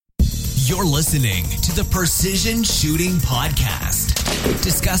You're listening to the Precision Shooting Podcast,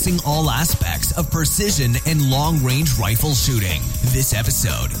 discussing all aspects of precision and long-range rifle shooting. This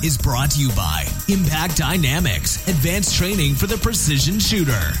episode is brought to you by Impact Dynamics, advanced training for the precision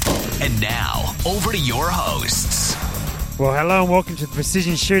shooter. And now, over to your hosts. Well, hello and welcome to the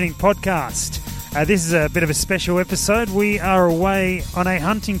Precision Shooting Podcast. This is a bit of a special episode. We are away on a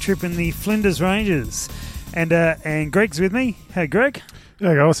hunting trip in the Flinders Ranges. And Greg's with me. Hey, Greg.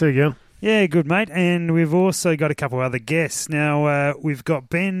 Hey, guys. How you going? Yeah, good, mate. And we've also got a couple of other guests. Now, we've got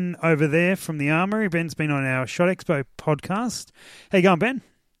Ben over there from the Armoury. Ben's been on our Shot Expo podcast. How you going, Ben?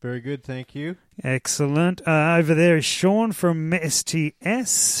 Very good, thank you. Excellent. Over there is Sean from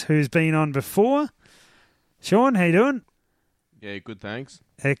STS, who's been on before. Sean, how you doing? Yeah, good, thanks.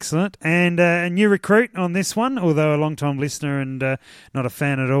 Excellent. And a new recruit on this one, although a long-time listener and not a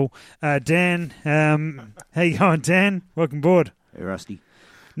fan at all. Dan, how you going, Dan? Welcome aboard. Hey, Rusty.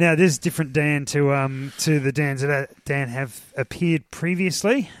 Now, there's different Dan to the Dans that Dan have appeared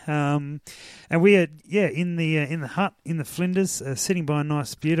previously. And we are, in the hut in the Flinders, sitting by a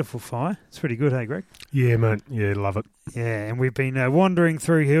nice, beautiful fire. It's pretty good, hey, Greg? Yeah, mate. Yeah, love it. Yeah, and we've been wandering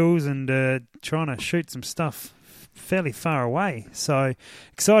through hills and trying to shoot some stuff fairly far away. So,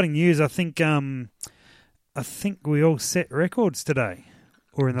 exciting news. I think we all set records today,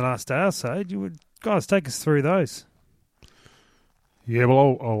 or in the last day or so. You would, guys, take us through those. Yeah,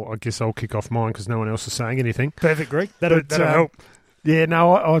 well, I guess I'll kick off mine because no one else is saying anything. Perfect, Greg. That'll help. Yeah,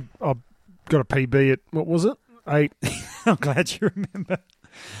 no, I got a PB at, what was it? 8. I'm glad you remember.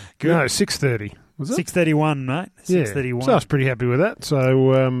 Good. No, 6:30. Was it? 6:31, mate. 6:31. Yeah, so I was pretty happy with that.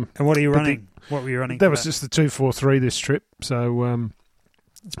 So, and what are you running? What were you running? That was just the 243 this trip. So,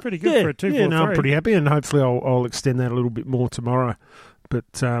 it's pretty good for a 243. Yeah, no, I'm pretty happy, and hopefully I'll extend that a little bit more tomorrow.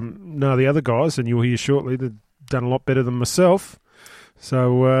 But no, the other guys, and you'll hear shortly, they've done a lot better than myself.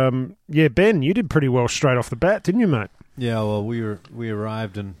 So, Ben, you did pretty well straight off the bat, didn't you, mate? Yeah, well, we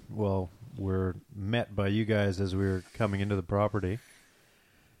arrived and, were met by you guys as we were coming into the property.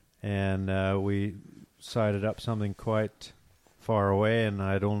 And we sighted up something quite far away, and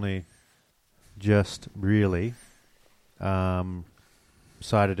I'd only just really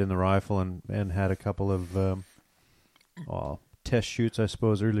sighted in the rifle and had a couple of test shoots, I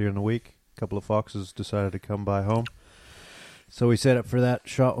suppose, earlier in the week. A couple of foxes decided to come by home. So we set up for that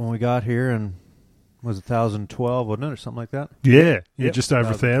shot when we got here, and was 1,012, wasn't it, or something like that? Yeah, just over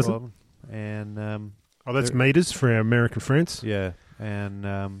 1,000. And that's meters for our American friends. Yeah,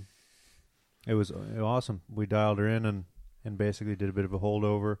 and it was awesome. We dialed her in and basically did a bit of a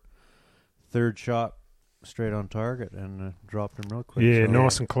holdover. Third shot, straight on target, and dropped him real quick. Yeah,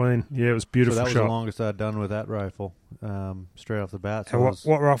 nice and clean. Yeah, it was beautiful. So that was shot. the longest I'd done with that rifle, straight off the bat. So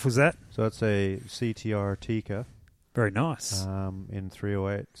what rifle was that? So that's a CTR Tika. Very nice. In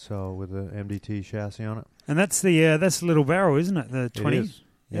 308, so with the MDT chassis on it. And that's the little barrel, isn't it? The 20. It is.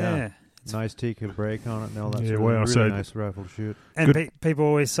 Yeah. Nice Tika brake on it and all that. Yeah, really nice rifle to shoot. And people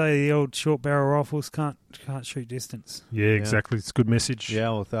always say the old short barrel rifles can't shoot distance. Yeah, exactly. It's a good message. Yeah,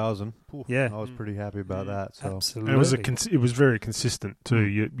 1,000. Yeah, I was pretty happy about that. So. Absolutely. And it was very consistent too.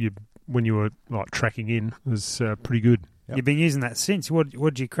 You when you were like tracking in, it was pretty good. Yep. You've been using that since. What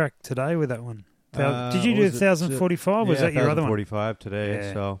did you crack today with that one? Did you do 1,045? Was that your other one? 1,045 today.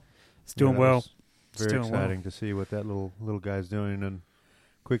 Yeah. So it's doing well. Very exciting to see what that little guy's doing and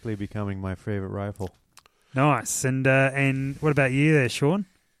quickly becoming my favorite rifle. Nice. And what about you there, Sean?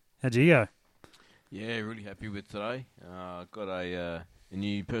 How'd you go? Yeah, really happy with today. Got a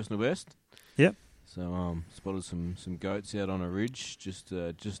new personal best. Yep. So spotted some goats out on a ridge, just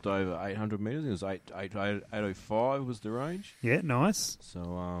over 800 metres. It was 805 was the range. Yeah, nice.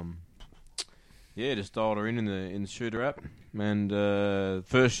 So just dialed her in the shooter app, and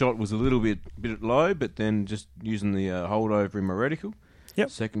first shot was a little bit low, but then just using the holdover in my reticle. Yep.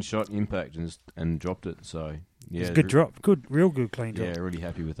 Second shot impact and dropped it. So yeah, it's a good drop. Real good clean drop. Yeah, really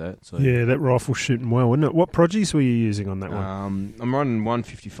happy with that. So yeah, that rifle's shooting well, wasn't it? What produce were you using on that one? I'm running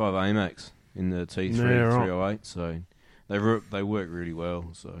 155 AMAX in the T3 308, so they work really well.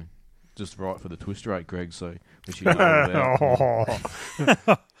 So just right for the twist rate, Greg. So we should know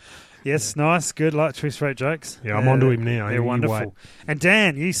about. Yes, nice, good, like twist rate jokes. Yeah, I'm onto him now. They're wonderful. And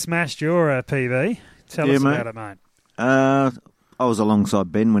Dan, you smashed your PV. Tell us about it, mate. I was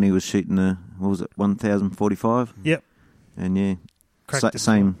alongside Ben when he was shooting 1,045. Yep. And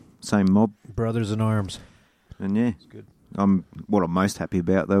same mob. Brothers in arms. And yeah, it's good. What I'm most happy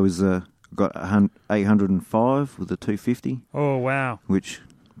about though is got 805 with a 250. Oh wow! Which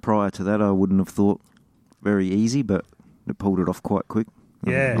prior to that I wouldn't have thought very easy, but it pulled it off quite quick.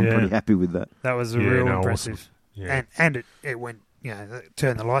 Yeah, I'm pretty happy with that. That was real impressive. Awesome. Yeah. And it went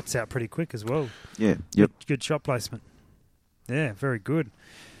turn the lights out pretty quick as well. Yeah. Yep. Good shot placement. Yeah, very good.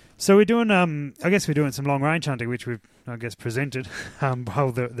 So we're doing, I guess we're doing some long range hunting, which we've, I guess, presented,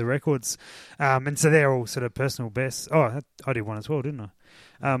 by the records. And so they're all sort of personal bests. Oh, I did one as well, didn't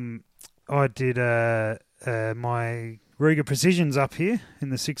I? I did my Ruger Precisions up here in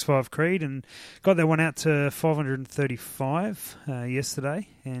the 6.5 Creed and got that one out to 535 yesterday,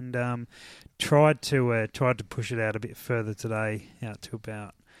 and tried to push it out a bit further today, out to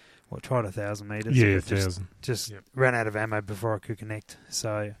about, tried 1,000 metres. Yeah, 1,000. Just ran out of ammo before I could connect,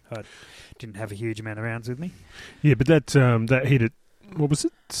 so I didn't have a huge amount of rounds with me. Yeah, but that hit at, what was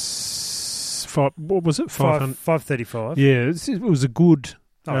it? 535. Yeah, it was a good,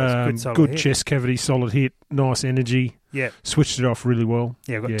 good chest cavity, solid hit, nice energy. Yeah, switched it off really well.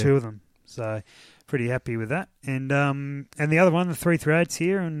 Yeah, I got two of them, so pretty happy with that. And the other one, the 338's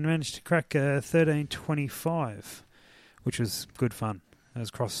here, and managed to crack 1325, which was good fun. It was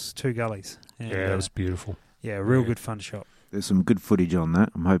across 2 gullies. And, it was beautiful. Yeah, real good fun shot. There's some good footage on that.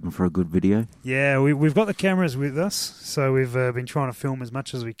 I'm hoping for a good video. Yeah, we've got the cameras with us, so we've been trying to film as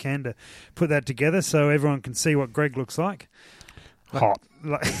much as we can to put that together so everyone can see what Greg looks like. Hot.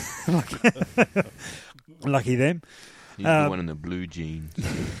 Lucky them. He's the one in the blue jeans.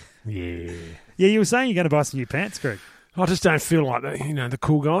 Yeah. Yeah, you were saying you're going to buy some new pants, Greg. I just don't feel like the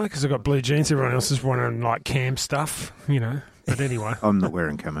cool guy because I've got blue jeans. Everyone else is wearing like cam stuff, But anyway. I'm not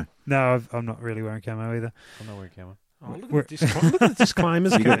wearing camo. No, I'm not really wearing camo either. I'm not wearing camo. Oh, look at the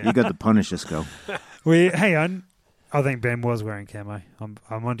disclaimers. You got the Punisher skull. Hang on. I think Ben was wearing camo. I'm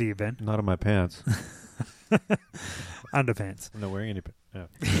onto you, Ben. Not on my pants. Underpants. I'm not wearing any. Yeah.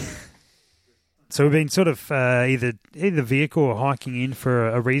 So we've been sort of either vehicle or hiking in for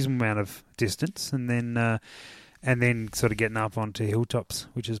a reasonable amount of distance, and then sort of getting up onto hilltops,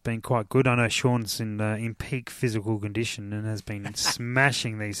 which has been quite good. I know Sean's in peak physical condition and has been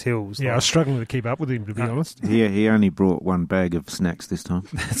smashing these hills. Yeah, I was struggling to keep up with him, to be honest. He only brought 1 bag of snacks this time.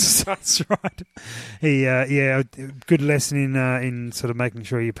 That's right. Good lesson in sort of making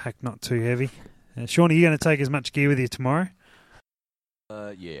sure you pack not too heavy. Sean, are you going to take as much gear with you tomorrow?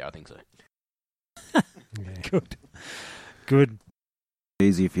 Yeah, I think so. Yeah. Good.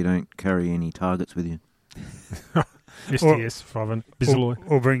 Easy if you don't carry any targets with you. STS 500 Bisalloy.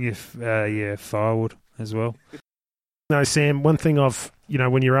 Or bring your firewood as well. No, Sam. One thing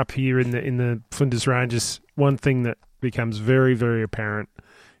when you're up here in the Flinders Ranges, one thing that becomes very, very apparent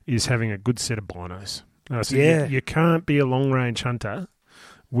is having a good set of binos. You can't be a long range hunter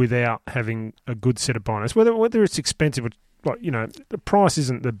without having a good set of binos. Whether it's expensive, the price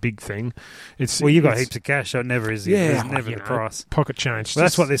isn't the big thing. You've got heaps of cash, so it never is. Yeah, it's never the price. Pocket change. Well,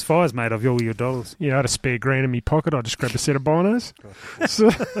 that's what this fire's made of, all your dollars. Yeah, I had a spare grand in my pocket. I just grabbed a set of binos.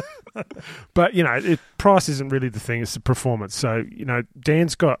 But, price isn't really the thing. It's the performance. So,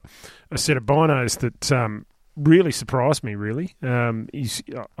 Dan's got a set of binos that really surprised me, really. I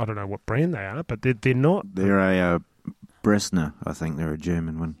don't know what brand they are, but they're not. They're a Bresner. I think they're a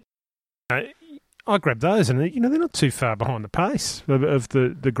German one. I grabbed those, and they're not too far behind the pace of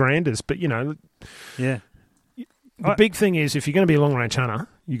the Granders. But yeah. The big thing is if you're going to be a long range hunter,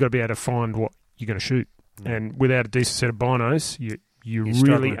 you've got to be able to find what you're going to shoot. Yeah. And without a decent set of binos, you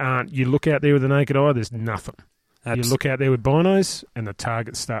really aren't. You look out there with the naked eye, there's nothing. You look out there with binos, and the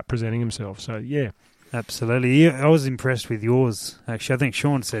targets start presenting themselves. So yeah. Absolutely. I was impressed with yours. Actually, I think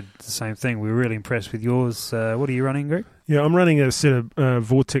Sean said the same thing. We were really impressed with yours. What are you running, Greg? Yeah, I'm running a set of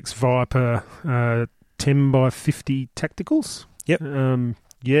Vortex Viper 10x50 tacticals. Yep.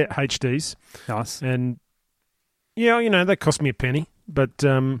 HDs. Nice. And, they cost me a penny. But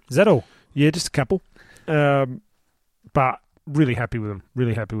is that all? Yeah, just a couple. But really happy with them.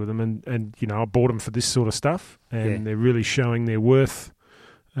 Really happy with them. And I bought them for this sort of stuff. And they're really showing their worth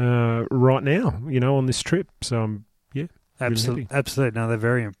right now, on this trip. So I'm, absolutely. No, they're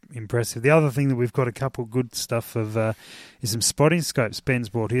very impressive. The other thing that we've got a couple good stuff of is some spotting scopes. Ben's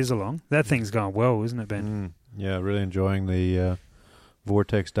brought his along. That thing's going well, isn't it, Ben? Yeah, really enjoying the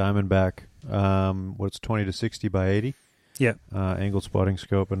Vortex Diamondback. What's 20 to 60 by 80? Yeah. Angled spotting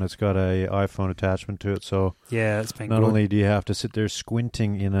scope, and it's got a iPhone attachment to it. So yeah, it's been not only do you have to sit there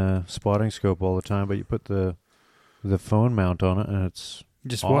squinting in a spotting scope all the time, but you put the phone mount on it, and it's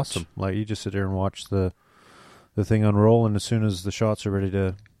just awesome. Like you just sit there and watch the thing unroll, and as soon as the shots are ready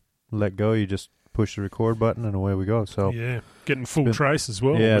to let go, you just push the record button and away we go. So getting full trace as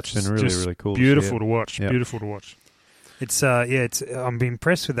well. Yeah, it's been really cool. Beautiful to watch. Yep. Beautiful to watch. It's I'm being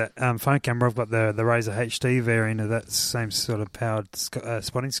impressed with that phone camera. I've got the Razer HD variant of that same sort of powered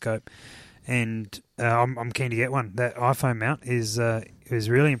spotting scope, and I'm keen to get one. That iPhone mount is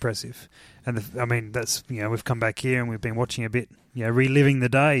really impressive. And that's we've come back here and we've been watching a bit, reliving the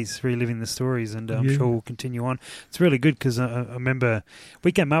days, reliving the stories, and I'm sure we'll continue on. It's really good because I remember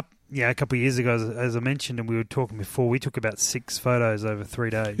we came up a couple of years ago, as I mentioned, and we were talking before. We took about 6 photos over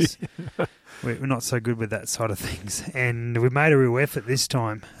 3 days. We're not so good with that side of things, and we made a real effort this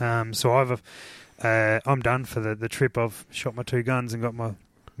time. So I'm done for the trip. I've shot my 2 guns and got my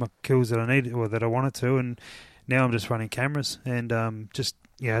kills that I needed or that I wanted to, and now I'm just running cameras and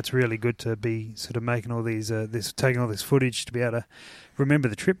it's really good to be sort of making all these taking all this footage to be able to remember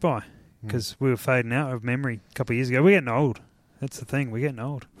the trip by, because we were fading out of memory a couple of years ago. We're getting old. That's the thing. We're getting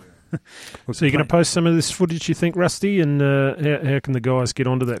old. So you're going to post some of this footage, you think, Rusty? And how can the guys get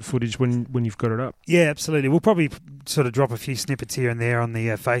onto that footage when you've got it up? Yeah, absolutely. We'll probably sort of drop a few snippets here and there on the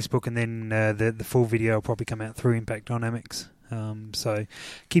Facebook, and then the full video will probably come out through Impact Dynamics. So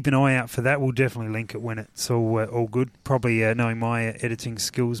keep an eye out for that. We'll definitely link it when it's all good. Probably knowing my editing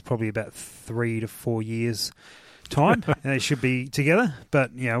skills, probably about 3 to 4 years time. They should be together,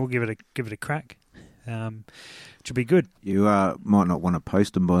 but we'll give it a crack. Should be good. You might not want to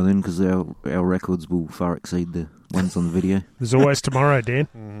post them by then because our records will far exceed the ones on the video. There's always tomorrow, Dan.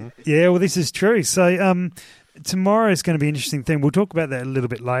 Mm-hmm. Yeah, well, this is true. So tomorrow is going to be an interesting thing. We'll talk about that a little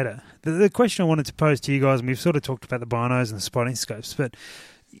bit later. The question I wanted to pose to you guys, and we've sort of talked about the binos and the spotting scopes, but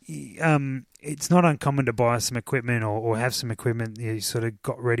it's not uncommon to buy some equipment or have some equipment you sort of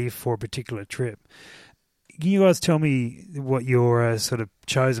got ready for a particular trip. Can you guys tell me what your sort of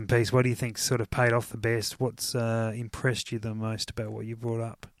chosen piece, what do you think sort of paid off the best? What's impressed you the most about what you brought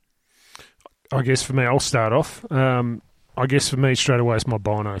up? I guess for me, I'll start off. I guess for me, straight away, it's my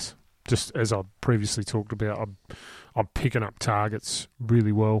binos. Just as I previously talked about, I'm picking up targets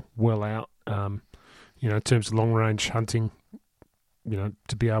really well out. In terms of long-range hunting,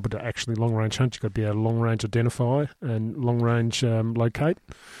 to be able to actually long-range hunt, you've got to be able to long-range identify and long-range locate.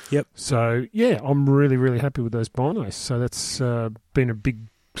 Yep. So, I'm really, really happy with those binos. So that's been a big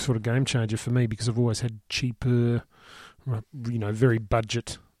sort of game changer for me because I've always had cheaper, very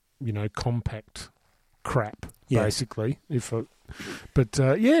budget, compact crap, basically. So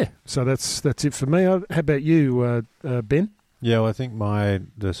that's it for me. How about you, Ben? Yeah, well, I think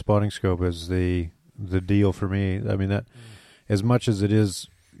the spotting scope is the deal for me. I mean, that as much as it is,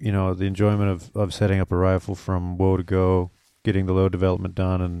 the enjoyment of setting up a rifle from woe to go, getting the load development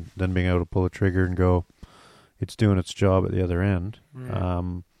done, and then being able to pull a trigger and go, it's doing its job at the other end.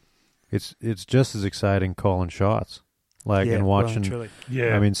 It's just as exciting calling shots, and watching. Well,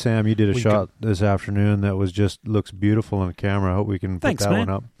 I mean, Sam, you did a shot this afternoon that looks beautiful on the camera. I hope we can put that one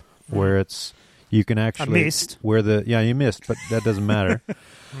up where you can actually. I missed. You missed, but that doesn't matter.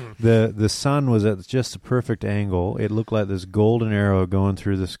 The sun was at just the perfect angle. It looked like this golden arrow going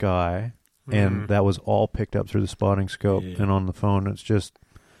through the sky, and that was all picked up through the spotting scope and on the phone. It's just,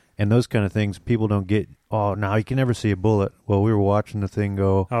 and those kind of things people don't get. Oh, now you can never see a bullet. Well, we were watching the thing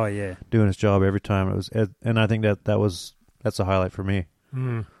go. Oh yeah, doing its job every time. It was, and I think that's a highlight for me.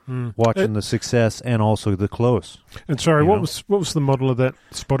 Watching the success and also the close. And sorry, what was the model of that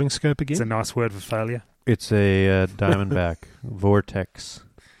spotting scope again? It's a nice word for failure. It's a Diamondback Vortex.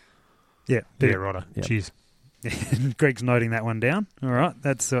 Yeah, righto. Yep. Cheers. Greg's noting that one down. All right,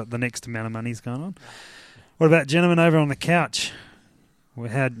 that's the next amount of money's going on. What about gentlemen over on the couch?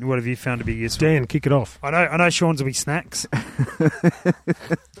 What have you found to be useful? Dan, kick it off. I know Sean's will be snacks.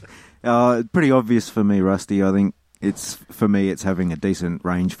 Pretty obvious for me, Rusty. I think it's having a decent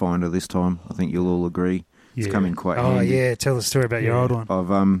rangefinder this time. I think you'll all agree. It's come in quite handy. Oh yeah, tell the story about your old one. Of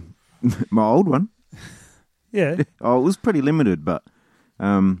my old one. Yeah. It was pretty limited, but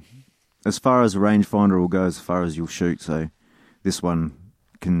as far as a rangefinder will go, as far as you'll shoot. So this one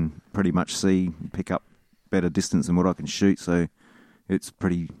can pretty much pick up better distance than what I can shoot. So it's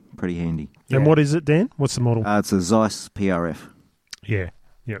pretty handy. And what is it, Dan? What's the model? It's a Zeiss PRF. Yeah,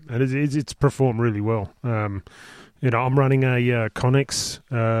 and it's performed really well. I'm running a Connex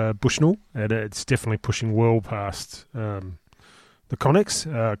Bushnell, and it's definitely pushing well past the Connex.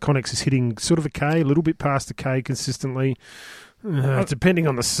 Connex is hitting sort of a K, a little bit past the K consistently. Depending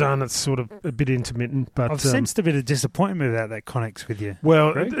on the sun, it's sort of a bit intermittent. But I've sensed a bit of disappointment about that Connex with you.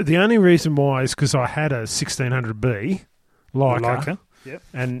 Well, the only reason why is because I had a 1600B Leica. Yep.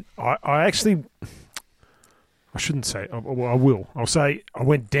 And I actually, I shouldn't say, I will. I'll say I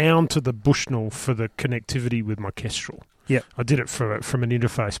went down to the Bushnell for the connectivity with my Kestrel. Yep. I did it from an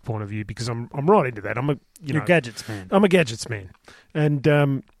interface point of view because I'm right into that. You're a gadgets man. I'm a gadgets man.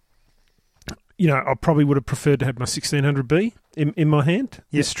 And, I probably would have preferred to have my 1600B in my hand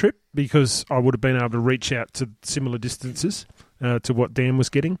this trip because I would have been able to reach out to similar distances to what Dan was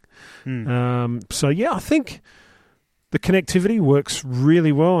getting. I think the connectivity works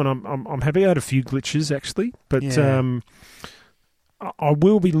really well, and I'm happy. I had a few glitches actually, but I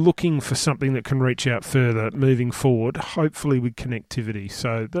will be looking for something that can reach out further moving forward, hopefully with connectivity.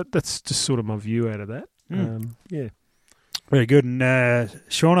 So that's just sort of my view out of that. Yeah. Very good. And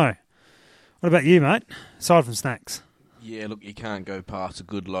Shauno, what about you, mate? Aside from snacks. Yeah, look, you can't go past a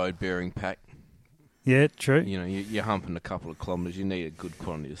good load-bearing pack. Yeah, true. You know, you're humping a couple of kilometres. You need a good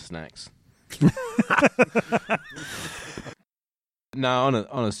quantity of snacks. No,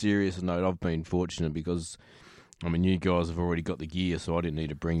 on a serious note, I've been fortunate because, I mean, you guys have already got the gear, so I didn't need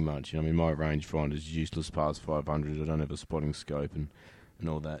to bring much. I mean, my rangefinder is useless past 500. I don't have a spotting scope and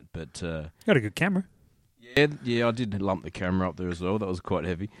all that. But got a good camera. Yeah, I did lump the camera up there as well. That was quite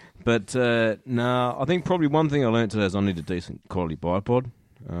heavy. But no, I think probably one thing I learned today is I need a decent quality bipod.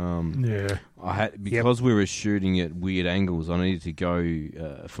 I had because we were shooting at weird angles. I needed to go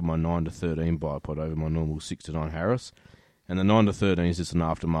for my 9-13 bipod over my normal 6-9 Harris, and the 9-13 is just an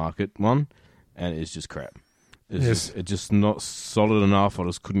aftermarket one, and it's just crap. It's just not solid enough. I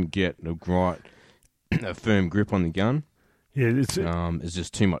just couldn't get a firm grip on the gun. Yeah, it's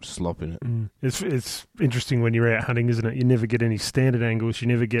just too much slop in it. It's interesting when you're out hunting, isn't it? You never get any standard angles. You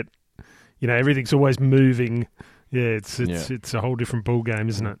never get, everything's always moving. Yeah, it's a whole different ball game,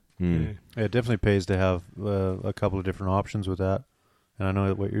 isn't it? Mm. Yeah, it definitely pays to have a couple of different options with that. And I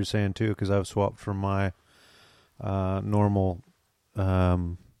know what you're saying too, because I've swapped from my normal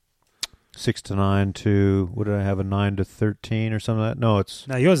 6-9 to, what did I have, a 9-13 or something like that?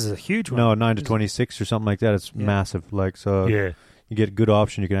 No, yours is a huge one. No, 9-26 or something like that. It's massive. You get a good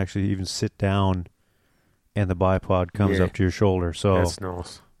option. You can actually even sit down, and the bipod comes up to your shoulder. So that's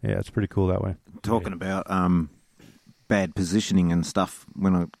nice. Yeah, it's pretty cool that way. Talking about bad positioning and stuff,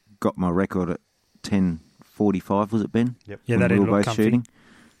 when I got my record at 10:45, was it, Ben? Yep. Yeah, that didn't look comfy. Shooting.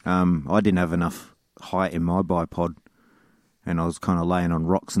 I didn't have enough height in my bipod, and I was kind of laying on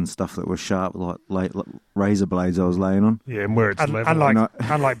rocks and stuff that were sharp, like razor blades I was laying on. Yeah, and where it's level.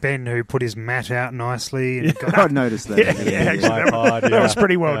 Unlike Ben, who put his mat out nicely. And I noticed that. That was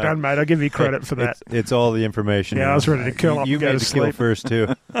pretty well done, mate. I'll give you credit for that. It's all the information. Yeah, I was ready to curl up and go to sleep. You made the kill first, too.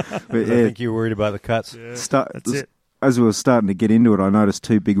 I think you were worried about the cuts. Yeah. That's it. As we were starting to get into it, I noticed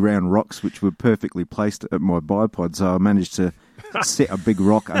two big round rocks which were perfectly placed at my bipod, so I managed to set a big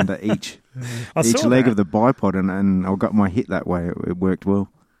rock under each leg of the bipod, and I got my hit that way. It worked well.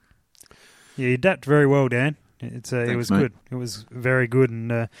 Yeah, you adapt very well, Dan. Thanks, it was mate. good. It was very good,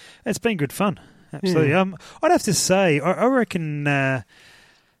 and it's been good fun. Absolutely. Yeah. I'd have to say, I reckon.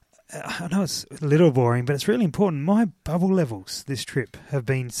 I know it's a little boring, but it's really important. My bubble levels this trip have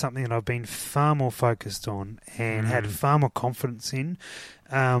been something that I've been far more focused on and had far more confidence in.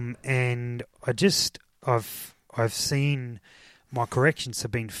 And I've seen my corrections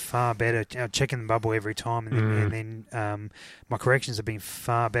have been far better. Checking the bubble every time, and then my corrections have been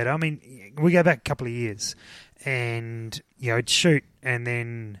far better. I mean, we go back a couple of years, and I'd shoot and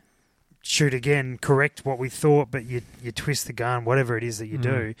then shoot again, correct what we thought, but you twist the gun, whatever it is that you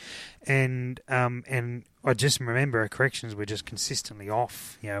do, and I just remember our corrections were just consistently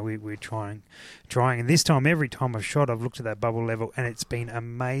off. We're trying, and this time, every time I've shot, I've looked at that bubble level, and it's been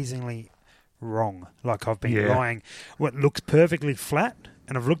amazingly wrong. Like I've been lying. What looks perfectly flat,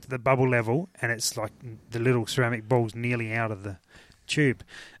 and I've looked at the bubble level, and it's like the little ceramic ball's nearly out of the tube,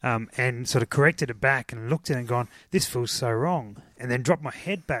 and sort of corrected it back and looked at it and gone, this feels so wrong, and then dropped my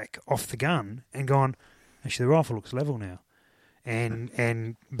head back off the gun and gone, actually the rifle looks level now, and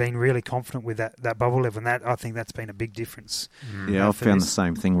been really confident with that bubble level, and that I think that's been a big difference. Yeah, I've found the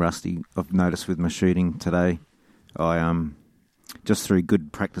same thing, Rusty. I've noticed with my shooting today, I just through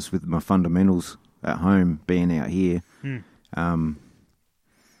good practice with my fundamentals at home, being out here,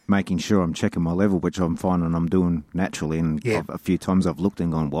 making sure I'm checking my level, which I'm finding I'm doing naturally. And a few times I've looked and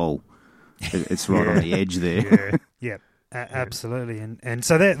gone, whoa, it's right on the edge there. Yeah, absolutely. And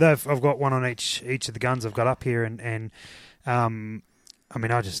so I've got one on each of the guns I've got up here, and I mean,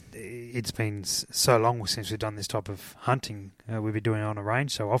 it's been so long since we've done this type of hunting. We've been doing it on a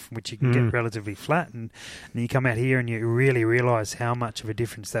range so often, which you can get relatively flat, and you come out here and you really realise how much of a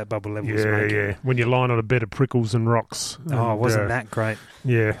difference that bubble level is making. Yeah, when you're lying on a bed of prickles and rocks. Wasn't that great?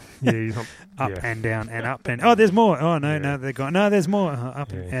 Yeah. Up and down and up and... Oh, there's more. Oh, no, they're gone. No, there's more.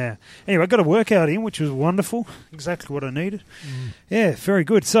 Up and... Yeah. Anyway, I got a workout in, which was wonderful. Exactly what I needed. Yeah, very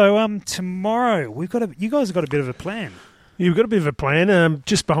good. So tomorrow, you guys have got a bit of a plan. You've got a bit of a plan.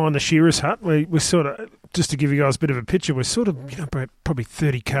 Just behind the shearer's hut, we're sort of, just to give you guys a bit of a picture, we're sort of, probably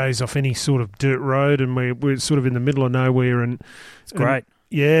 30 k's off any sort of dirt road, and we're sort of in the middle of nowhere. And it's great.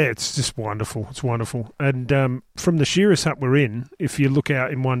 Yeah, it's just wonderful. It's wonderful. And from the shearer's hut we're in, if you look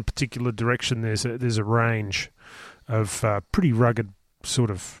out in one particular direction, there's a range. of pretty rugged sort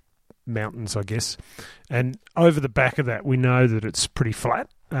of mountains, I guess. And over the back of that, we know that it's pretty flat.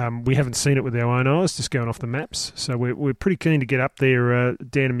 We haven't seen it with our own eyes, just going off the maps. So we're pretty keen to get up there,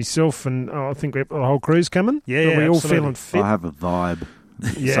 Dan and myself, and I think the whole crew's coming. Yeah, we're all absolutely. feeling fit. I have a vibe.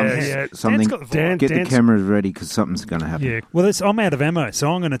 Yeah, Something. Dan's got the vibe. Get the cameras ready because something's going to happen. Yeah, Well, I'm out of ammo,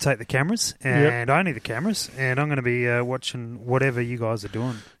 so I'm going to take the cameras, and only the cameras, and I'm going to be watching whatever you guys are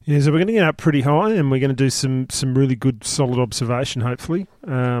doing. yeah. So we're going to get up pretty high, and we're going to do some really good, solid observation, hopefully,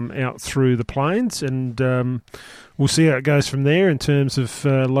 out through the plains, and we'll see how it goes from there in terms of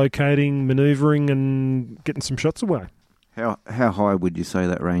locating, manoeuvring, and getting some shots away. How high would you say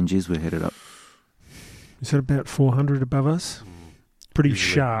that range is? We're headed up. Is that about 400 above us? Pretty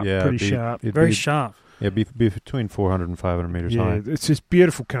Usually, sharp, yeah, pretty it'd be- sharp. it'd Very be- sharp. Yeah, be between 400 and 500 meters Yeah, high. it's just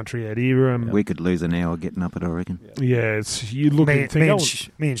beautiful country out here. We could lose an hour getting up it, I reckon. Yeah, it's you look Me, and think, me, oh,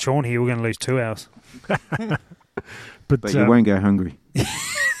 and me and Sean here, we're going to lose 2 hours. But you won't go hungry. yeah,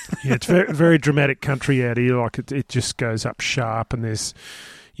 it's very very dramatic country out here. Like it just goes up sharp, and there's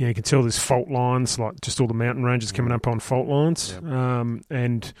you can tell there's fault lines, like just all the mountain ranges coming up on fault lines,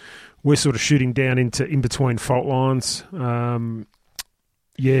 and we're sort of shooting down in between fault lines.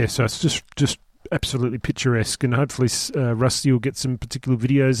 So it's just absolutely picturesque, and hopefully Rusty will get some particular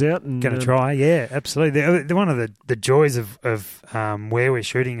videos out. And Going to try, yeah, absolutely. One of the joys of where we're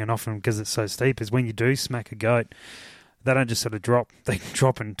shooting, and often because it's so steep, is when you do smack a goat, they don't just sort of drop; they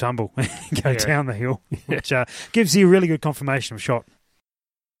drop and tumble and go down the hill, which gives you a really good confirmation of shot.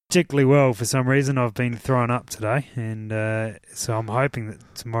 Particularly well for some reason. I've been thrown up today, and so I'm hoping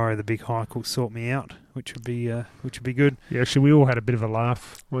that tomorrow the big hike will sort me out, which would be good. Yeah, actually, we all had a bit of a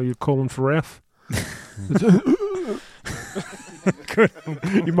laugh while you're calling for Ralph. Good.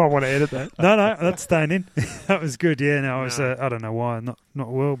 You might want to edit that. No, that's staying in. That was good. Yeah, no, I was. I don't know why, not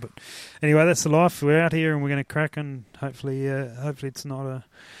well, but anyway, that's the life. We're out here and we're going to crack, and hopefully it's not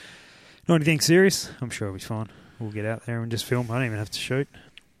anything serious. I'm sure it'll be fine. We'll get out there and just film. I don't even have to shoot.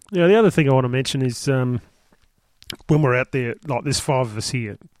 Yeah, the other thing I want to mention is when we're out there, like there's 5 of us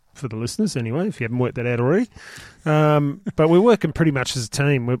here for the listeners anyway, if you haven't worked that out already. But we're working pretty much as a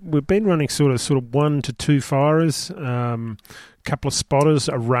team. We've been running sort of 1 to 2 firers, a couple of spotters,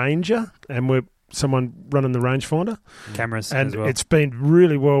 a ranger, and we're someone running the rangefinder. Cameras and as well. It's been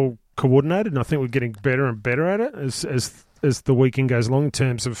really well coordinated, and I think we're getting better and better at it as the weekend goes along in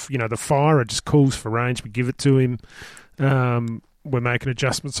terms of, the firer just calls for range, we give it to him. We're making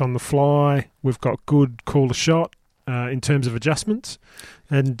adjustments on the fly. We've got good call to shot in terms of adjustments.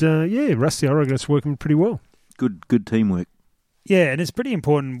 And, Rusty, I reckon it's working pretty well. Good teamwork. Yeah, and it's pretty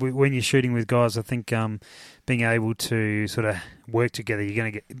important when you're shooting with guys. I think being able to sort of work together, you're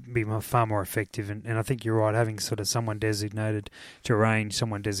going to be far more effective. And I think you're right, having sort of someone designated to range,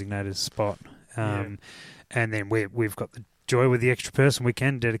 someone designated to spot. And then we've got the joy with the extra person. We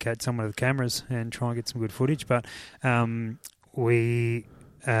can dedicate someone to the cameras and try and get some good footage. But you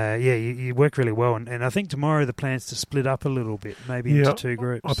work really well. And I think tomorrow the plan's to split up a little bit, maybe into 2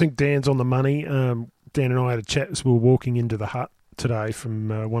 groups. I think Dan's on the money. Dan and I had a chat as we were walking into the hut today from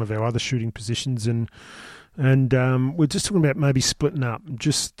one of our other shooting positions, and we're just talking about maybe splitting up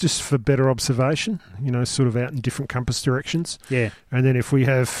just for better observation, sort of out in different compass directions. Yeah. And then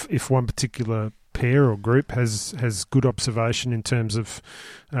if one particular pair or group has good observation in terms of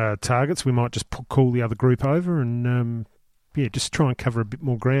targets, we might just call the other group over and just try and cover a bit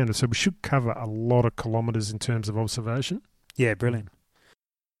more ground. So we should cover a lot of kilometres in terms of observation. Yeah, brilliant.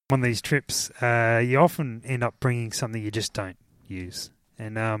 On these trips, you often end up bringing something you just don't use.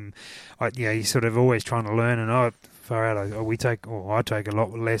 And, you're sort of always trying to learn. And I take a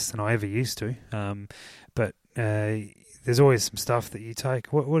lot less than I ever used to. But there's always some stuff that you take.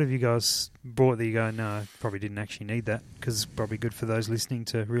 What have you guys brought that you go, no, I probably didn't actually need that? Because it's probably good for those listening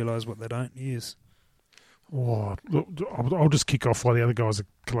to realise what they don't use. Oh, look, I'll just kick off while the other guys are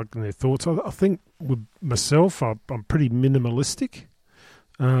collecting their thoughts. I think with myself, I'm pretty minimalistic.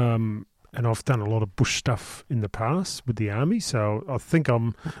 And I've done a lot of bush stuff in the past with the army, so I think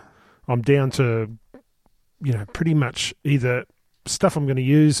I'm down to, pretty much either stuff I'm going to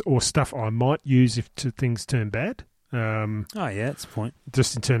use or stuff I might use if things turn bad. That's the point.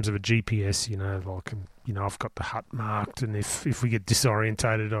 Just in terms of a GPS, I've got the hut marked, and if we get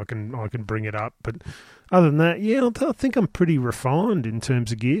disorientated, I can bring it up. But other than that, I think I'm pretty refined in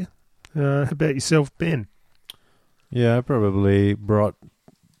terms of gear. How about yourself, Ben? Yeah, I probably brought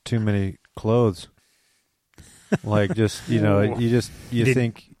too many clothes. Like just you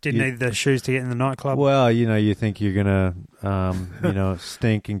think didn't need the shoes to get in the nightclub. Well, you think you're gonna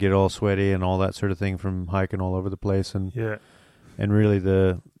stink and get all sweaty and all that sort of thing from hiking all over the place, and really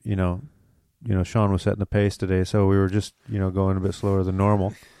the Sean was setting the pace today, so we were just going a bit slower than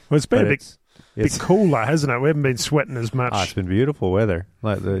normal. Well, it's been But a bit cooler, hasn't it? We haven't been sweating as much. It's been beautiful weather.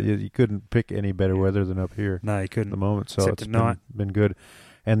 Like you couldn't pick any better weather than up here. No, you couldn't. At the moment, so Except it's at night. been good.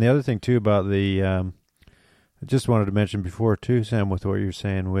 And the other thing too about the, I just wanted to mention before too, Sam, with what you're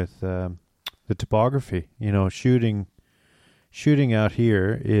saying with the topography. Shooting out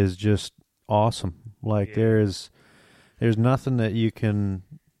here is just awesome. Like there's nothing that you can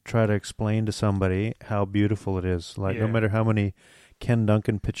try to explain to somebody how beautiful it is. Like no matter how many Ken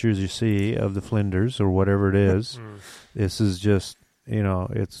Duncan pictures you see of the Flinders or whatever it is, this is just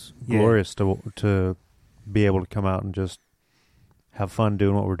it's glorious to be able to come out and just have fun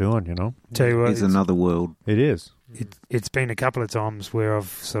doing what we're doing. Tell you what, It's another world. It is. It's been a couple of times where I've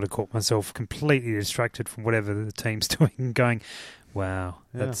sort of caught myself completely distracted from whatever the team's doing and going, wow,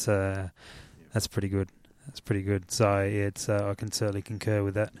 that's pretty good. That's pretty good. So it's I can certainly concur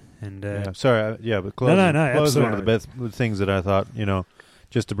with that. And but clothes, no, clothes is one absolutely. of the best things that I thought.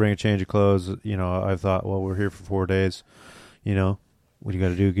 Just to bring a change of clothes. I thought, well, we're here for 4 days. What do you got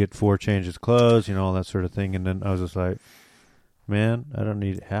to do? Get 4 changes of clothes. All that sort of thing. And then I was just like, man, I don't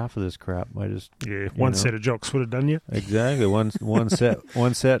need half of this crap. I just one set of jocks would have done you. Exactly. One set.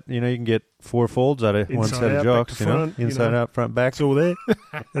 You can get 4 folds out of one Inside set of out, jocks. back to front, inside out, front, back. It's all there.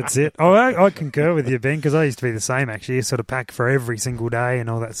 that's it. Oh, I concur with you, Ben, because I used to be the same actually. I sort of pack for every single day and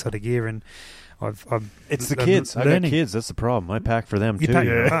all that sort of gear. And It's the I'm kids. I got learning. kids. That's the problem. I pack for them You too.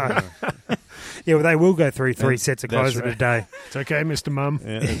 pack, yeah, well, they will go through 3 sets of That's clothes in a day. It's okay, Mr. Mum.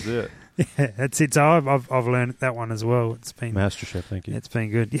 Yeah, that's it. Yeah, that's it. So I've learned that one as well. It's been MasterChef, thank you. It's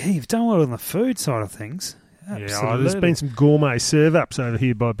been good. Yeah, you've done well on the food side of things. Absolutely. There's been some gourmet serve-ups over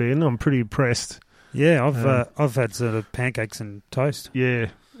here by Ben. I'm pretty impressed. Yeah, I've had sort of pancakes and toast. Yeah,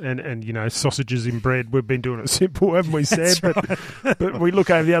 and sausages in bread. We've been doing it simple, haven't we, Sam? But we look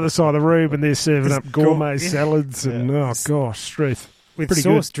over the other side of the room and they're serving up gourmet salads and Struth. With Pretty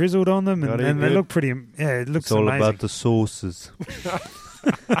sauce good. drizzled on them, Gotta and eat they good. look pretty. Yeah, it looks It's all amazing. about the sauces.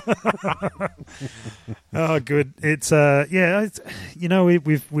 Oh, good. It's we've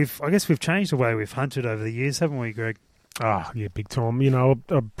I guess we've changed the way we've hunted over the years, haven't we, Greg? Ah, yeah, big time.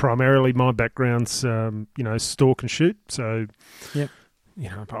 Primarily my background's, stalk and shoot. So, Yep.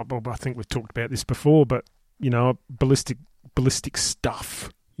 I think we've talked about this before, but, ballistic stuff,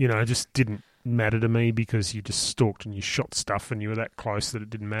 just didn't matter to me because you just stalked and you shot stuff and you were that close that it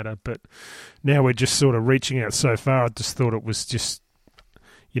didn't matter. But now we're just sort of reaching out so far. I just thought it was just,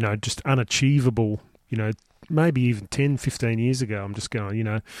 just unachievable, maybe even 10, 15 years ago. I'm just going,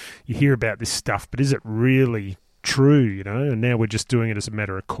 you hear about this stuff, but is it really true, and now we're just doing it as a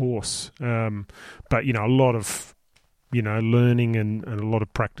matter of course. But, a lot of, learning and a lot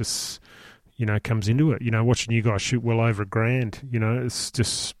of practice, comes into it. Watching you guys shoot well over $1,000, it's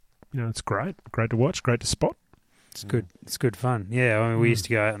just, it's great to watch, great to spot. It's good. It's good fun. Yeah, I mean, we used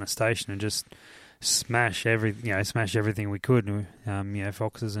to go out on a station and just smash everything we could.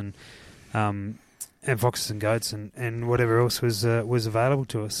 Foxes and foxes and goats and whatever else was available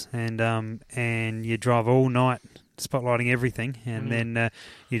to us. And you drive all night spotlighting everything, and then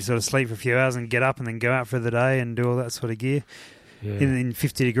you sort of sleep for a few hours and get up and then go out for the day and do all that sort of gear in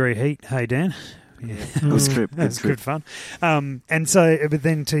 50-degree heat. Hey, Dan. Yeah. Good trip. That's good fun. And so, but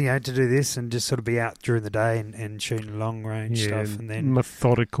then to do this and just sort of be out during the day and shooting long range stuff, and then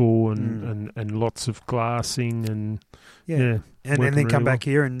methodical and lots of glassing and and then come back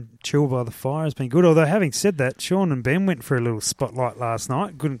here and chill by the fire has been good. Although having said that, Sean and Ben went for a little spotlight last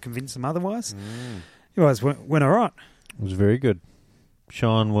night. Couldn't convince them otherwise. You guys went all right. It was very good.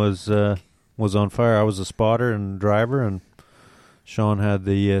 Sean was on fire. I was a spotter and driver, and Sean had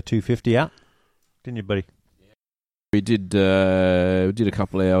the 250 out. Didn't you, buddy? We did a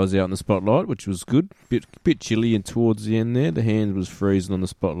couple of hours out in the spotlight, which was good. Bit chilly and towards the end there. The hand was freezing on the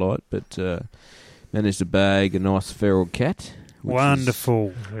spotlight, but managed to bag a nice feral cat. Wonderful.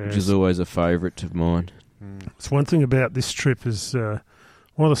 Which is always a favourite of mine. It's one thing about this trip is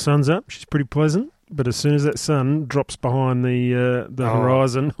while the sun's up, she's pretty pleasant. But as soon as that sun drops behind the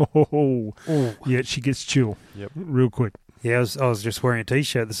horizon, she gets chill. Yep, real quick. Yeah, I was just wearing a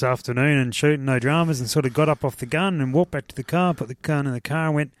T-shirt this afternoon and shooting no dramas and sort of got up off the gun and walked back to the car, put the gun in the car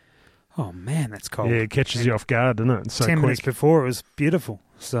and went, oh, man, that's cold. Yeah, it catches you off guard, doesn't it? It's so 10 quick. minutes before, it was beautiful.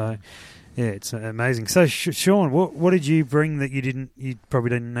 So, yeah, it's amazing. So, Sean, what did you bring that you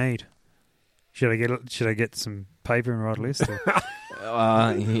probably didn't need? Should I get some paper and write a list?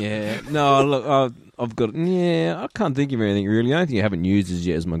 Yeah. No, look, I've got... Yeah, I can't think of anything, really. The only thing I haven't used as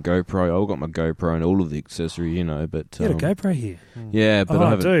yet is my GoPro. I've got my GoPro and all of the accessory, but... You got a GoPro here? Yeah, but I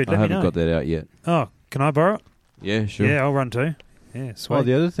haven't got that out yet. Oh, can I borrow it? Yeah, sure. Yeah, I'll run too. Yeah, sweet. Well,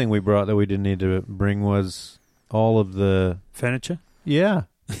 the other thing we brought that we didn't need to bring was all of the furniture. Yeah,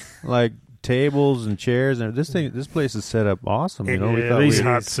 like tables and chairs, and this place is set up awesome. You know, we thought these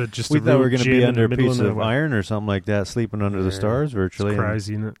huts are just. We thought we were going to be under a piece of nowhere. iron or something like that, sleeping under the stars virtually. It's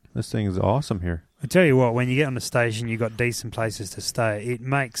crazy, isn't it? This thing is awesome here. I tell you what, when you get on the station, you got decent places to stay. It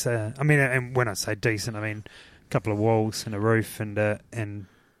makes and when I say decent, I mean a couple of walls and a roof and a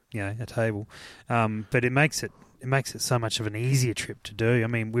table. But it makes it so much of an easier trip to do. I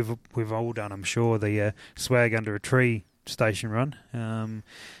mean, we've all done, I'm sure, the swag under a tree station run,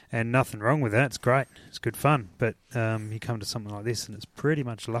 and nothing wrong with that. It's great. It's good fun. But you come to something like this, and it's pretty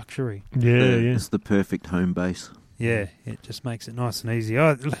much luxury. Yeah, It's the perfect home base. Yeah, it just makes it nice and easy.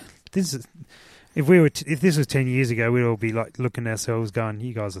 If this was 10 years ago, we'd all be like looking at ourselves, going,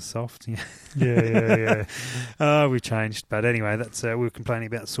 "You guys are soft." yeah. We've changed, but anyway, that's we were complaining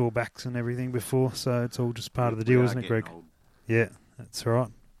about sore backs and everything before, so it's all just part of the deal, isn't it, Greg? Old. Yeah, that's right.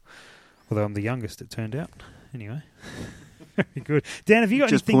 Although I'm the youngest, it turned out. Anyway, very good. Dan, have you got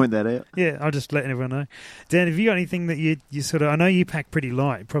just anything? point that out. Yeah, I'm just letting everyone know. Dan, have you got anything that you sort of? I know you pack pretty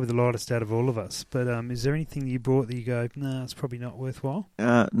light, probably the lightest out of all of us. But is there anything that you brought that you go, nah, it's probably not worthwhile?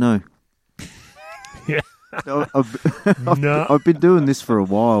 No. Yeah. I've been doing this for a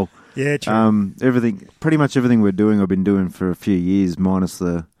while. Yeah, true. Pretty much everything we're doing, I've been doing for a few years, minus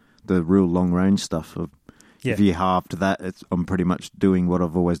the real long range stuff. If you halved that, I'm pretty much doing what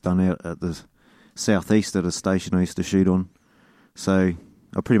I've always done out at the southeast at a station I used to shoot on. So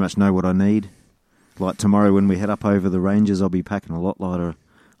I pretty much know what I need. Like tomorrow when we head up over the ranges, I'll be packing a lot lighter.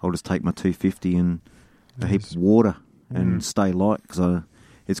 I'll just take my 250 and a heap of water and stay light because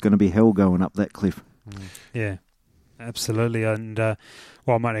it's going to be hell going up that cliff. Yeah, absolutely. And I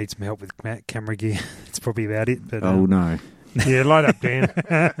might need some help with camera gear. That's probably about it. But no. Yeah, light up, Dan.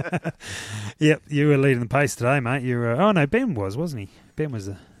 Yep, you were leading the pace today, mate. You were. Ben wasn't he? Ben was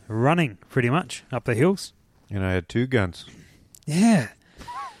running pretty much up the hills. And I had 2 guns. Yeah.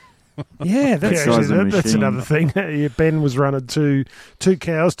 Yeah, that's that's another thing. Ben was running two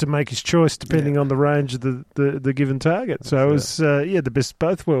cows to make his choice depending on the range of the given target. So it was the best of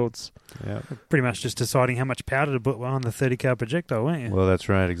both worlds. Yeah, pretty much just deciding how much powder to put on the 30 cal projectile, weren't you? Well, that's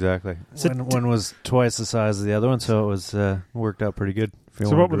right, exactly. So one was twice the size of the other one, so it was worked out pretty good.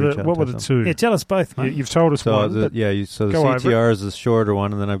 So what were the two? Yeah, tell us both, mate. You've told us one. So the CTR is the shorter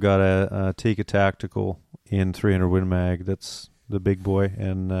one, and then I've got a Tikka Tactical in 300 Win Mag. That's the big boy,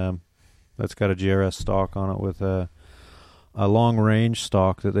 and that's got a GRS stock on it with a long range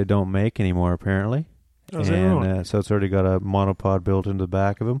stock that they don't make anymore, apparently. Oh, so it's already got a monopod built into the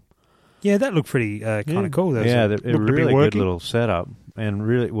back of them. Yeah, that looked pretty kind of cool. Yeah, it really good little setup and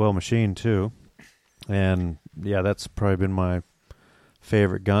really well machined too. And yeah, that's probably been my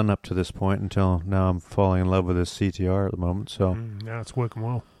favorite gun up to this point until now. I'm falling in love with this CTR at the moment. So now it's working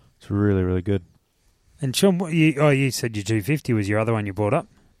well. It's really, really good. And Sean, you said your 250 was your other one you brought up?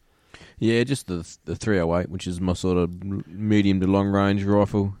 Yeah, just the 308, which is my sort of medium to long range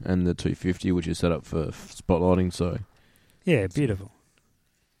rifle, and the 250, which is set up for spotlighting. So yeah, beautiful.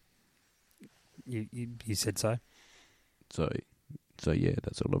 You said so. So yeah,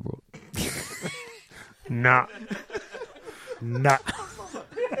 that's all I brought. Nah.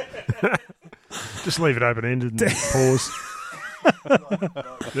 Just leave it open ended and pause.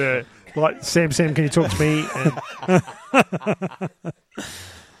 Yeah, like Sam, can you talk to me?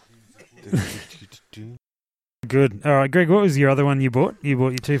 Good. All right, Greg, what was your other one you bought? You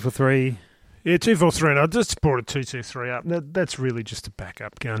bought your 243. Yeah, 243, and I just brought a 223 up. That's really just a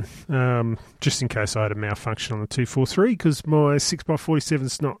backup gun, just in case I had a malfunction on the 243, because my 6x47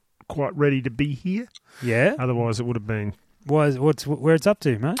 is not quite ready to be here. Yeah. Otherwise, it would have been. Where it's up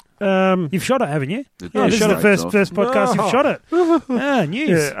to, mate? You've shot it, haven't you? This is the first podcast you've shot it.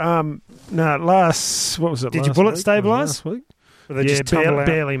 News. Yeah. What was it? Did your bullet stabilise? Last week. Or they just tumble out?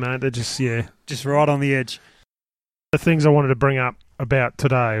 Barely, mate. They're just right on the edge. The things I wanted to bring up about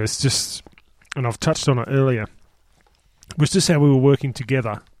today was just, and I've touched on it earlier, was just how we were working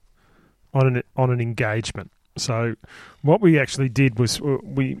together on an engagement. So what we actually did was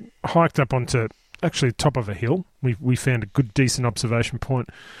we hiked up onto actually the top of a hill. We found a good, decent observation point.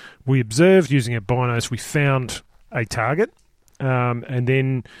 We observed using our binos. We found a target, and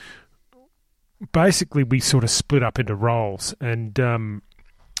then basically we sort of split up into roles. And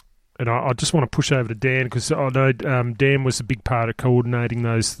I just want to push over to Dan because I know Dan was a big part of coordinating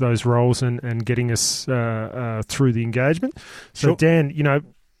those roles and getting us through the engagement. So sure. Dan,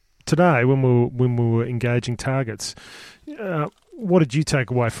 today when we were engaging targets, what did you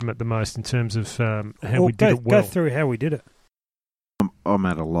take away from it the most in terms of how we did it well? Go through how we did it. I'm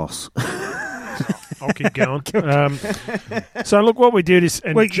at a loss. I'll keep going. So look, what we did is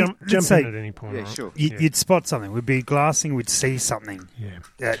jump in say- at any point. Yeah, right? sure. You'd spot something. We'd be glassing. We'd see something Yeah.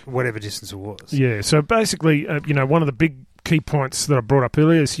 at whatever distance it was. Yeah, so basically, one of the big key points that I brought up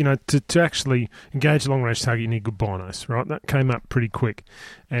earlier is, to actually engage a long-range target, you need good binos, right? That came up pretty quick.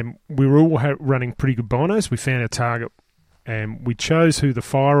 And we were all running pretty good binos. We found our target, and we chose who the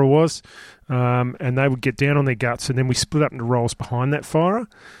firer was, and they would get down on their guts, and then we split up into roles behind that firer.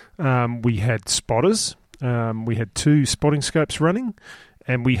 We had spotters. We had 2 spotting scopes running,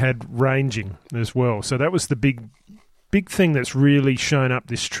 and we had ranging as well. So that was the big thing that's really shown up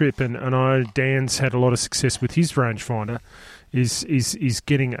this trip, and I know Dan's had a lot of success with his rangefinder, is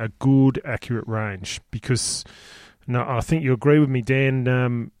getting a good, accurate range. Because, I think you agree with me,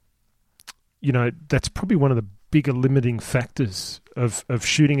 Dan. That's probably one of the bigger limiting factors of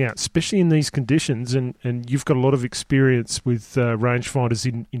shooting out, especially in these conditions. And you've got a lot of experience with rangefinders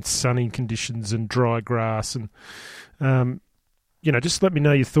in sunny conditions and dry grass, and just let me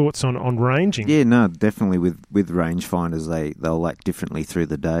know your thoughts on ranging. Yeah, no, definitely with rangefinders, they'll act differently through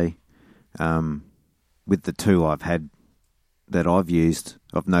the day. With the 2 I've had that I've used,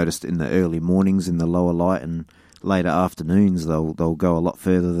 I've noticed in the early mornings, in the lower light, and later afternoons, they'll go a lot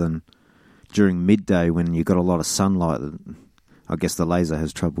further than during midday when you've got a lot of sunlight. I guess the laser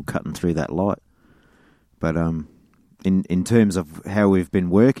has trouble cutting through that light. But in terms of how we've been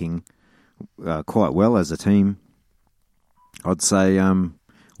working quite well as a team, I'd say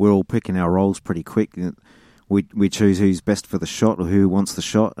we're all picking our roles pretty quick. We choose who's best for the shot or who wants the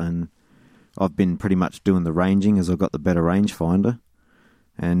shot, and I've been pretty much doing the ranging as I've got the better rangefinder,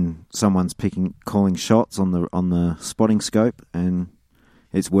 and someone's calling shots on the spotting scope, and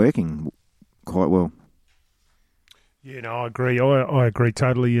it's working quite well. Yeah, no, I agree. I agree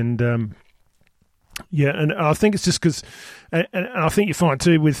totally, and and I think it's just because, and I think you find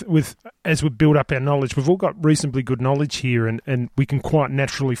too with as we build up our knowledge, we've all got reasonably good knowledge here, and we can quite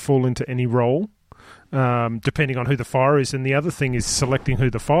naturally fall into any role, depending on who the firer is. And the other thing is selecting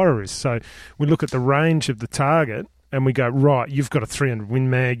who the firer is. So we look at the range of the target, and we go, right, you've got a 300 Win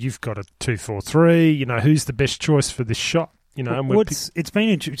Mag, you've got a 243. Who's the best choice for this shot? It's been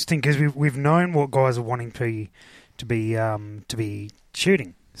interesting because we've known what guys are wanting to be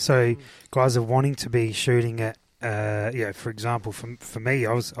shooting. So guys are wanting to be shooting at, for example, for me,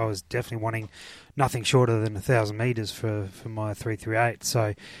 I was definitely wanting nothing shorter than 1,000 meters for my 338.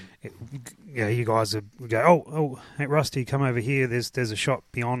 So, you guys would go, oh, hey, Rusty, come over here. There's a shot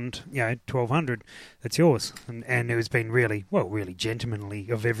beyond 1,200. That's yours. And it was been really gentlemanly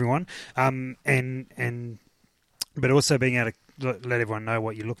of everyone. But also being able to let everyone know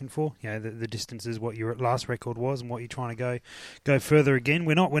what you're looking for. The distances, what your last record was, and what you're trying to go further again.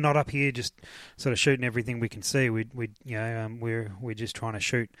 We're not up here just sort of shooting everything we can see. We're just trying to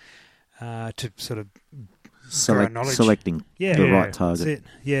shoot to sort of selecting the right target. That's it.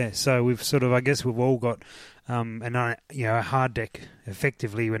 Yeah. So we've sort of, I guess, we've all got a hard deck.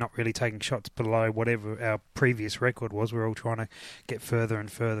 Effectively, we're not really taking shots below whatever our previous record was. We're all trying to get further and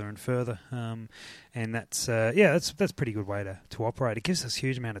further and further. And that's a pretty good way to operate. It gives us a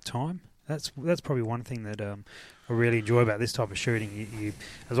huge amount of time. That's probably one thing that I really enjoy about this type of shooting. You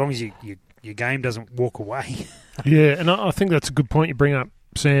as long as your game doesn't walk away. Yeah, and I think that's a good point you bring up,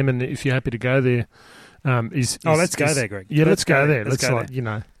 Sam. And if you're happy to go there, let's go there, Greg. Yeah, let's go there. Let's go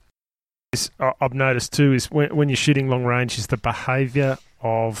there. I've noticed too is when you're shooting long range is the behaviour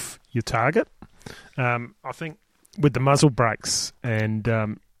of your target. I think with the muzzle brakes and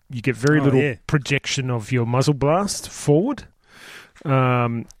you get very little projection of your muzzle blast forward.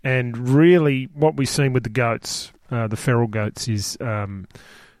 And really what we've seen with the goats, the feral goats, is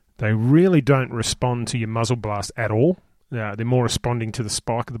they really don't respond to your muzzle blast at all. They're more responding to the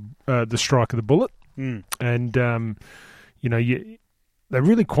spike of the strike of the bullet. And they're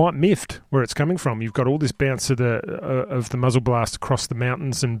really quite miffed where it's coming from. You've got all this bounce of the muzzle blast across the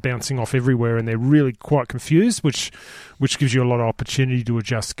mountains and bouncing off everywhere, and they're really quite confused, which gives you a lot of opportunity to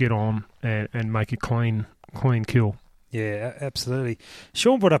adjust, get on, and make a clean kill. Yeah, absolutely.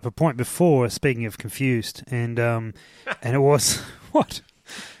 Sean brought up a point before, speaking of confused, and it was what?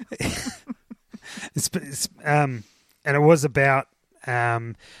 And it was about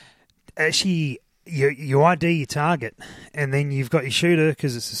actually. You ID your target, and then you've got your shooter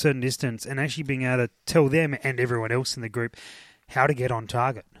because it's a certain distance, and actually being able to tell them and everyone else in the group how to get on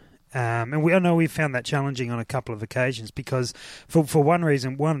target. And I know we've found that challenging on a couple of occasions because, for one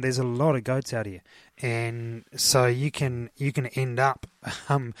reason, there's a lot of goats out here, and so you can end up,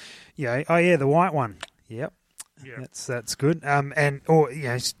 the white one, yep. Yeah. That's good. Or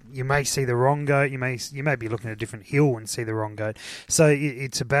you may see the wrong goat. You may be looking at a different hill and see the wrong goat. So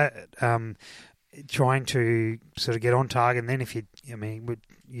it's about trying to sort of get on target. And then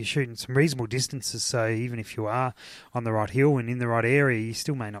you're shooting some reasonable distances. So even if you are on the right hill and in the right area, you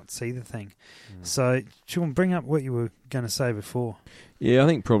still may not see the thing. So Sean, bring up what you were going to say before. Yeah, I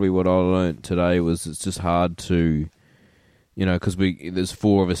think probably what I learned today was it's just hard to, because there's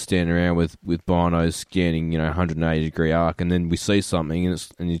four of us standing around with binos scanning, 180-degree arc, and then we see something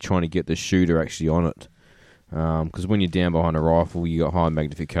and you're trying to get the shooter actually on it. Because when you're down behind a rifle, you got high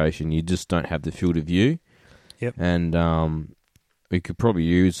magnification, you just don't have the field of view. Yep. And we could probably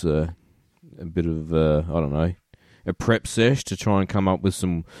use a bit of a prep sesh to try and come up with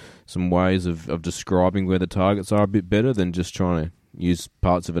some ways of describing where the targets are a bit better than just trying to use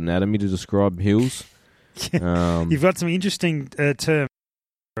parts of anatomy to describe hills. You've got some interesting terms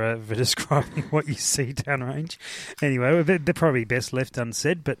for describing what you see downrange. Anyway, they're probably best left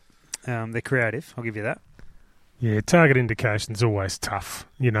unsaid, but they're creative. I'll give you that. Yeah, target indication's always tough.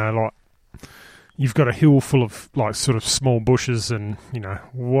 Like you've got a hill full of like sort of small bushes, and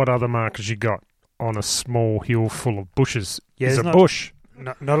what other markers you got on a small hill full of bushes? Yeah, is a bush.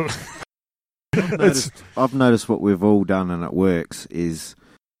 Not I've noticed what we've all done and it works is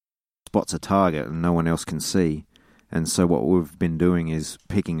spots a target and no one else can see. And so what we've been doing is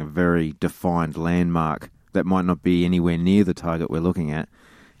picking a very defined landmark that might not be anywhere near the target we're looking at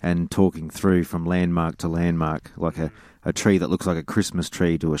and talking through from landmark to landmark, like a tree that looks like a Christmas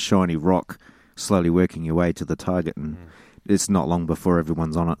tree to a shiny rock, slowly working your way to the target. And it's not long before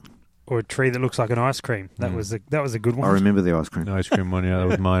everyone's on it. Or a tree that looks like an ice cream. That was a good one. I remember the ice cream. The ice cream one, yeah, that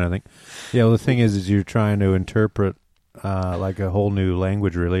was mine, I think. Yeah, well, the thing is you're trying to interpret like a whole new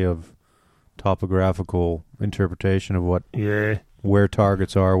language, really, of topographical interpretation of where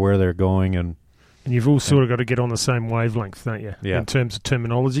targets are, where they're going, and you've all sort of got to get on the same wavelength, don't you? Yeah. In terms of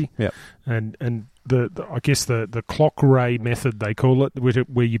terminology. Yeah. And I guess the clock ray method, they call it,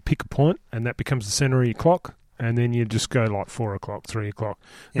 where you pick a point and that becomes the centre of your clock. And then you just go like 4 o'clock, 3 o'clock.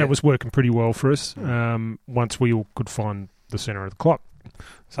 Yeah. That was working pretty well for us once we all could find the centre of the clock.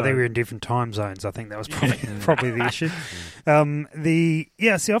 So, I think we were in different time zones. I think that was probably the issue.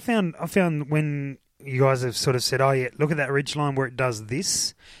 I found when you guys have sort of said, oh yeah, look at that ridge line where it does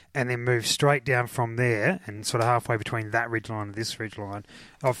this, and then move straight down from there, and sort of halfway between that ridge line and this ridge line,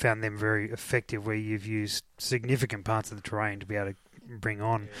 I've found them very effective where you've used significant parts of the terrain to be able to bring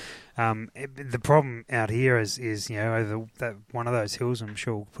on. The problem out here is over that one of those hills, I'm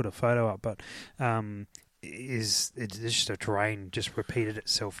sure we'll put a photo up, but it's just a terrain just repeated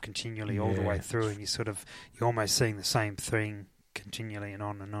itself continually all the way through, and you're almost seeing the same thing continually and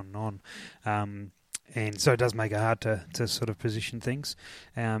on and on and on. And so it does make it hard to sort of position things.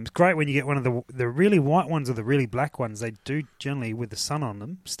 It's great when you get one of the really white ones or the really black ones. They do generally, with the sun on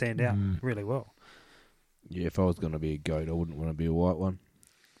them, stand out really well. Yeah, if I was going to be a goat, I wouldn't want to be a white one.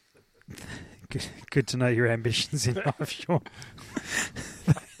 Good to know your ambitions in life, Sean.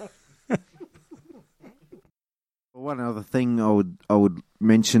 One other thing I would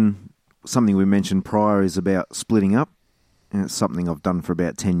mention, something we mentioned prior, is about splitting up. And it's something I've done for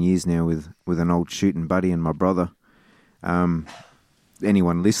about 10 years now with an old shooting buddy and my brother.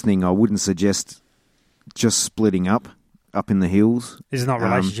 Anyone listening, I wouldn't suggest just splitting up in the hills. This is not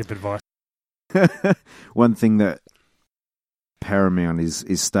relationship advice. One thing that paramount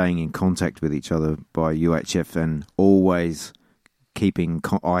is staying in contact with each other by UHF and always keeping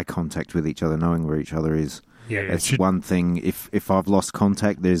eye contact with each other, knowing where each other is. Yeah, it's one thing. If I've lost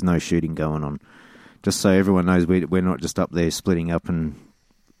contact, there's no shooting going on. Just so everyone knows, we're not just up there splitting up and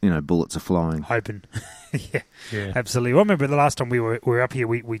bullets are flying. Hoping, yeah, absolutely. Well, I remember the last time we were up here,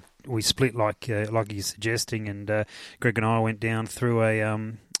 we split like you're suggesting, and Greg and I went down through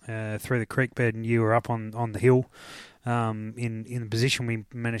through the creek bed, and you were up on the hill. In the position, we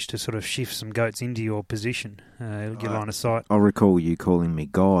managed to sort of shift some goats into your position, your line of sight. I recall you calling me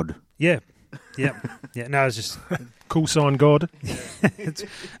God. Yeah. No, it's just cool sign God.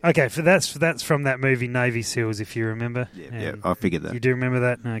 Okay, that's from that movie Navy SEALs, if you remember. Yeah, I figured that. You do remember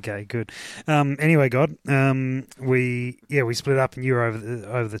that? Okay, good. Anyway, God, we split up, and you were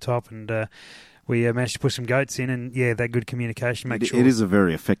over the top, and we managed to put some goats in, and that good communication. It is a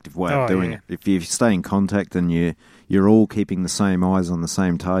very effective way of doing it. If you stay in contact and you're all keeping the same eyes on the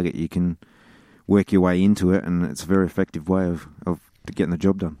same target, you can work your way into it, and it's a very effective way of getting the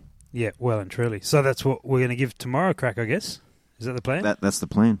job done. Yeah, well and truly. So that's what we're going to give tomorrow a crack, I guess. Is that the plan? That's the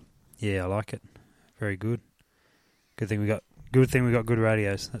plan. Yeah, I like it. Very good. Good thing we got good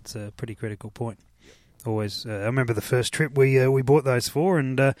radios. That's a pretty critical point. always. I remember the first trip we bought those for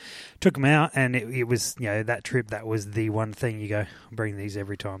and took them out, and it was that trip, that was the one thing you go, bring these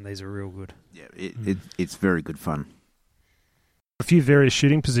every time. These are real good. Yeah, it's very good fun. A few various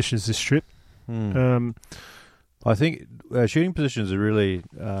shooting positions this trip. I think shooting positions are really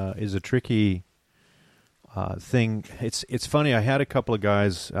is a tricky thing. It's funny. I had a couple of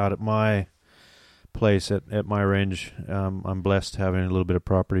guys out at my place at my range. I'm blessed having a little bit of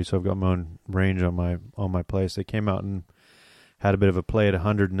property, so I've got my own range on my place. They came out and had a bit of a play at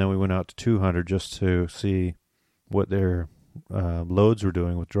 100, and then we went out to 200 just to see what their loads were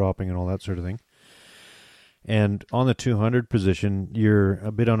doing with dropping and all that sort of thing. And on the 200 position, you're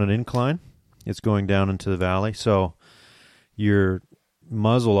a bit on an incline. It's going down into the valley, so your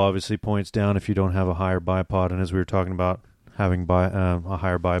muzzle obviously points down if you don't have a higher bipod, and as we were talking about, having a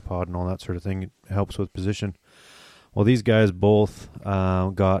higher bipod and all that sort of thing, it helps with position. Well, these guys both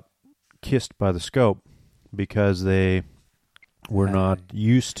got kissed by the scope because they were not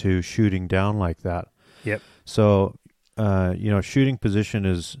used to shooting down like that. Yep. So, shooting position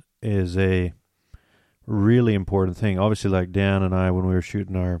is a really important thing. Obviously, like Dan and I, when we were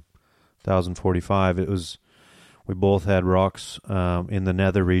shooting our 1045, we both had rocks in the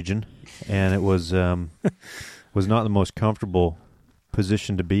nether region, and it was not the most comfortable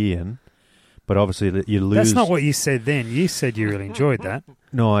position to be in. But obviously, you lose. That's not what you said then. You said you really enjoyed that.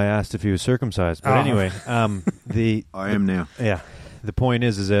 No, I asked if he was circumcised. But anyway, I am now. Yeah, the point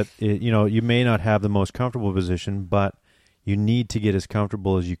is that you may not have the most comfortable position, but you need to get as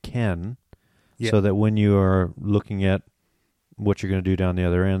comfortable as you can, so that when you are looking at what you're going to do down the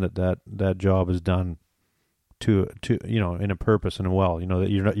other end, that job is done to in a purpose and well.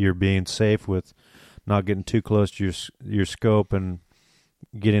 That you're being safe with not getting too close to your scope and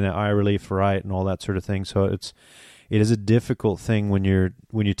getting that eye relief right and all that sort of thing. So it is a difficult thing when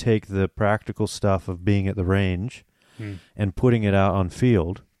you take the practical stuff of being at the range and putting it out on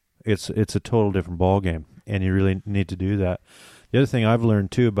field. It's a total different ball game, and you really need to do that. The other thing I've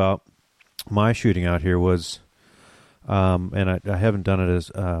learned too about my shooting out here was, and I haven't done it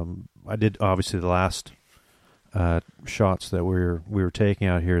as I did obviously the last shots that we were taking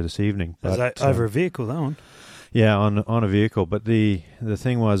out here this evening. But, over a vehicle, that one. Yeah, on a vehicle. But the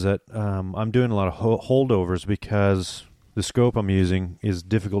thing was that I'm doing a lot of holdovers because the scope I'm using is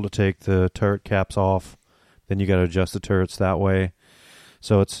difficult to take the turret caps off. Then you got to adjust the turrets that way.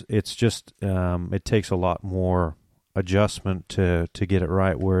 So it's just it takes a lot more adjustment to get it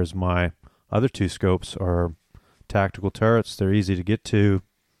right. Whereas my other two scopes are tactical turrets. They're easy to get to,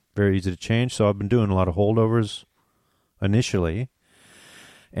 very easy to change. So I've been doing a lot of holdovers initially.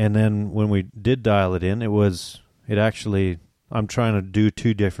 And then when we did dial it in, I'm trying to do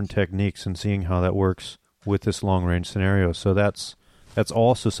two different techniques and seeing how that works with this long-range scenario. So that's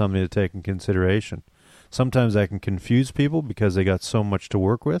also something to take in consideration. Sometimes that can confuse people because they got so much to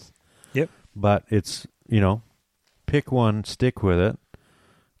work with. Yep. But it's, pick one, stick with it.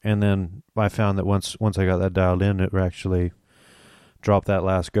 And then I found that once I got that dialed in, it actually dropped that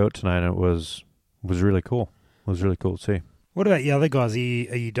last goat tonight, and it was really cool. It was really cool to see. What about the other guys? Are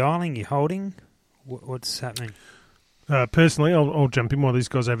you dialing? Are you holding? What's happening? Personally, I'll jump in while these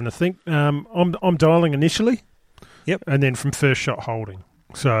guys are having a think. I'm dialing initially. Yep. And then from first shot holding.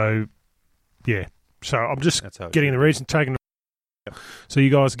 So, yeah. So I'm just getting the reason, taking. Yep. So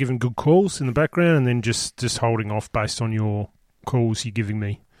you guys are giving good calls in the background, and then just holding off based on your calls you're giving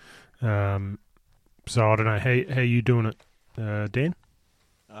me. So I don't know how you doing it, Dan.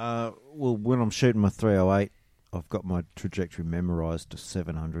 Well, when I'm shooting my 308, I've got my trajectory memorised to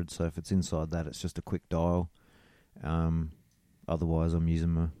 700. So if it's inside that, it's just a quick dial. Otherwise, I'm using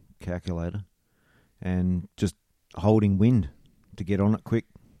my calculator and just holding wind to get on it quick.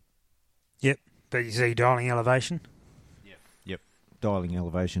 Yep. But you see dialing elevation? Yep. Dialing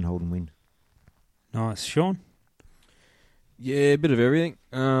elevation, holding wind. Nice. Sean? Yeah, a bit of everything.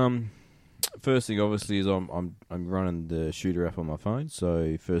 First thing, obviously, is I'm running the shooter app on my phone.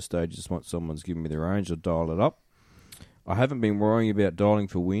 So first stage, just once someone's giving me the range, I'll dial it up. I haven't been worrying about dialing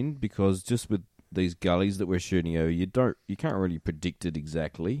for wind because just with these gullies that we're shooting over, you can't really predict it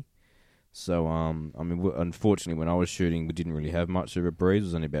exactly. So unfortunately, when I was shooting, we didn't really have much of a breeze. It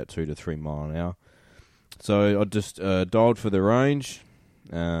was only about 2 to 3 mile an hour. So I just dialed for the range,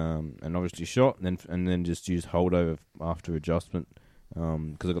 and obviously shot, and then just used holdover after adjustment.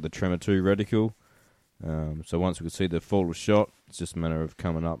 Because I got the Tremor 2 reticle. So once we could see the fall was shot, it's just a matter of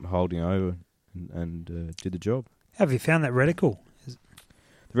coming up and holding over and did the job. How have you found that reticle? The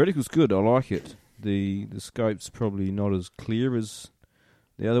reticle's good. I like it. The scope's probably not as clear as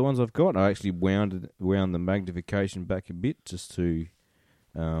the other ones I've got. I actually wound the magnification back a bit just to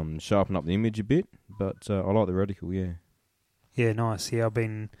sharpen up the image a bit. But I like the reticle, yeah. Yeah, nice. Yeah,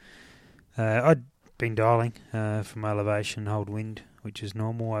 I'd been dialing from elevation, hold wind, which is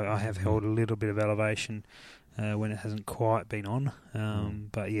normal. I have held a little bit of elevation when it hasn't quite been on,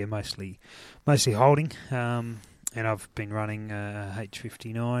 but yeah, mostly holding. And I've been running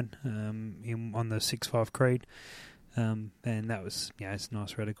H59 on the 6.5 Creed, and that was it's a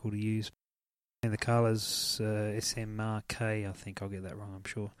nice reticle to use. And the colours SMRK, I think I'll get that wrong, I'm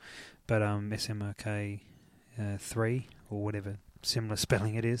sure, but SMRK 3 or whatever similar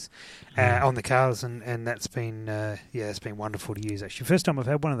spelling it is on the colours, and that's been it's been wonderful to use actually. First time I've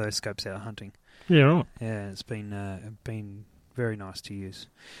had one of those scopes out hunting. Yeah, right. Yeah, it's been very nice to use.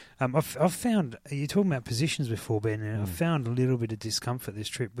 I've found, you're talking about positions before, Ben, and I've found a little bit of discomfort this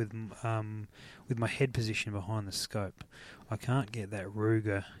trip with my head position behind the scope. I can't get that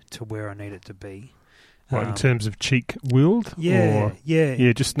Ruger to where I need it to be. What, in terms of cheek willed? Yeah,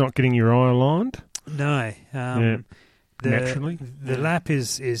 Yeah, just not getting your eye aligned? No. Naturally? The lap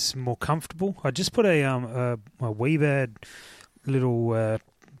is more comfortable. I just put a Weebad little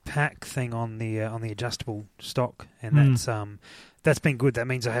pack thing on the adjustable stock, and that's been good. That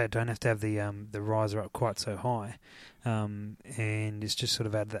means I don't have to have the riser up quite so high, and it's just sort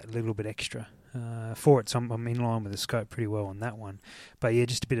of add that little bit extra for it. So I'm in line with the scope pretty well on that one, but yeah,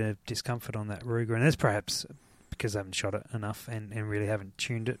 just a bit of discomfort on that Ruger, and that's perhaps because I haven't shot it enough and really haven't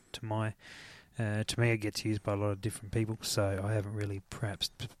tuned it to my. To me, it gets used by a lot of different people, so I haven't really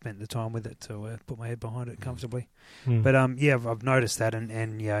perhaps spent the time with it to put my head behind it comfortably. But I've noticed that, and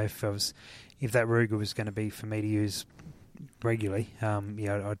if that Ruger was going to be for me to use regularly,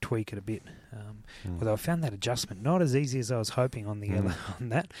 I'd tweak it a bit. Although I found that adjustment not as easy as I was hoping on the on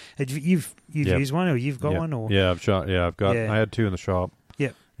that. You've used one, or you've got one, or I've shot. Yeah, I've got. I had two in the shop.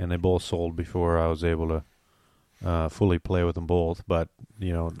 Yep, and they both sold before I was able to fully play with them both. But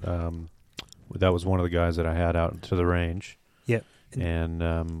that was one of the guys that I had out to the range. Yep.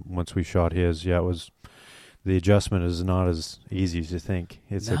 And once we shot his, it was the adjustment is not as easy as you think.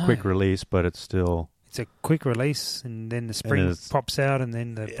 It's a quick release, but it's still... It's a quick release, and then the spring pops out, and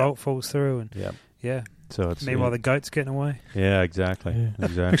then the bolt falls through. And So it's, meanwhile, the goat's getting away. Yeah, exactly. Yeah.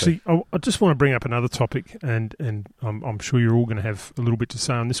 Exactly. Actually, I just want to bring up another topic, and I'm sure you're all going to have a little bit to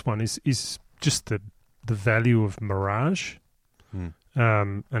say on this one, is just the value of Mirage.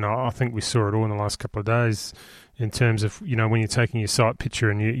 And I think we saw it all in the last couple of days in terms of, when you're taking your sight picture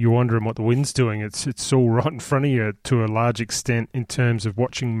and you're wondering what the wind's doing, it's all right in front of you to a large extent in terms of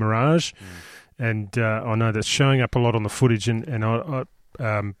watching Mirage. And I know that's showing up a lot on the footage, and I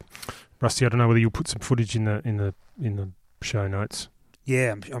Rusty, I don't know whether you'll put some footage in the show notes.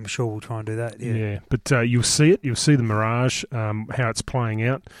 Yeah, I'm sure we'll try and do that. Yeah, but you'll see it. You'll see the Mirage, how it's playing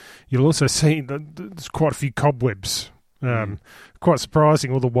out. You'll also see there's quite a few cobwebs. Quite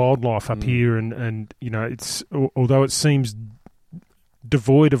surprising, all the wildlife up here, and it's although it seems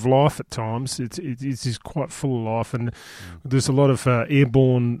devoid of life at times, it is quite full of life, and there's a lot of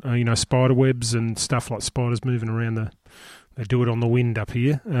airborne, spider webs and stuff like spiders moving around. They do it on the wind up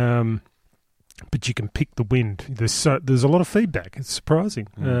here, but you can pick the wind. There's a lot of feedback. It's surprising.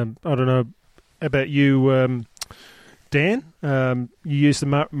 I don't know about you. Dan, you use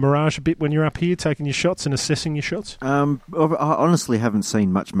the Mirage a bit when you're up here taking your shots and assessing your shots? I honestly haven't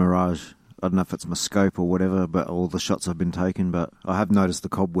seen much Mirage. I don't know if it's my scope or whatever, but all the shots have been taken. But I have noticed the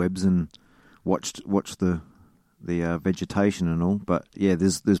cobwebs and watched the vegetation and all. But yeah,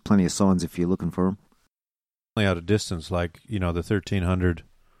 there's plenty of signs if you're looking for them. Only out of distance, like the 1,300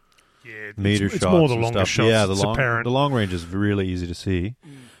 meter shots. It's more the longer shots. Yeah, the long range is really easy to see.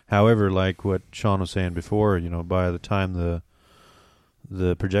 However, like what Sean was saying before, by the time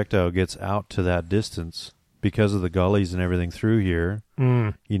the projectile gets out to that distance, because of the gullies and everything through here,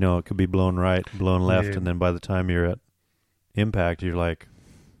 it could be blown right, blown left, and then by the time you're at impact, you're like,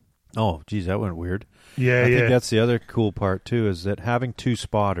 oh, geez, that went weird. Yeah, I think that's the other cool part, too, is that having two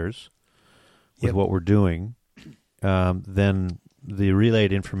spotters with what we're doing, then the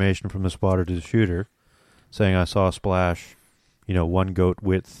relayed information from the spotter to the shooter saying I saw a splash, one goat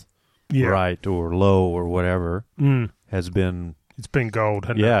width right or low or whatever has been... It's been gold,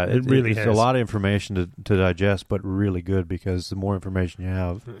 hasn't it? It really has. It's a lot of information to digest, but really good because the more information you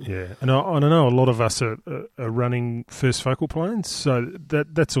have... Yeah, and I know a lot of us are running first focal planes, so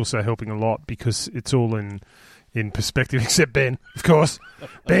that's also helping a lot because it's all in perspective, except Ben, of course.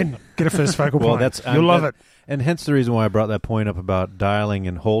 Ben, get a first focal plane. You'll love it. And hence the reason why I brought that point up about dialing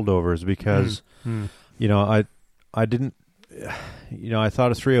and holdovers because, I didn't... I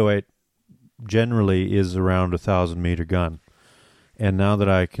thought a 308 generally is around 1,000 meter gun. And now that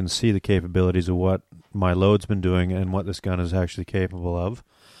I can see the capabilities of what my load's been doing and what this gun is actually capable of,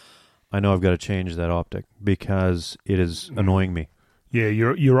 I know I've got to change that optic because it is annoying me. Yeah,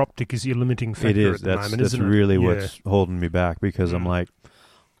 your optic is your limiting factor it is. at the That's, moment, that's isn't really it? what's holding me back because I'm like,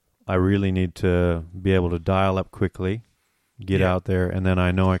 I really need to be able to dial up quickly, get out there, and then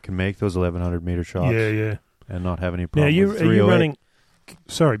I know I can make those 1,100 meter shots. Yeah. And not have any Now, problem with 308. are you running...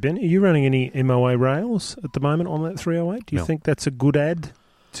 Sorry, Ben, are you running any MOA rails at the moment on that 308? Do you think that's a good add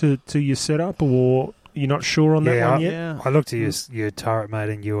to your setup, or you're not sure on that one yet? I looked at your turret, mate,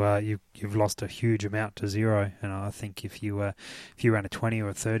 and you've lost a huge amount to 0. And I think if you run a 20 or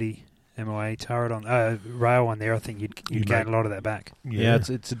a 30 MOA turret on rail on there, I think you'd gain a lot of that back. Yeah,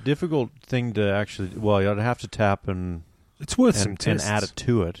 it's a difficult thing to actually. Well, you'd have to tap and it's worth some tests and add it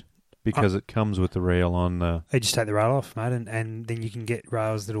to it. Because it comes with the rail on the... They just take the rail off, mate, and then you can get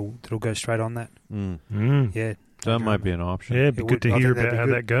rails that'll go straight on that. Yeah. So that might be an option. Yeah, it'd be good to hear about how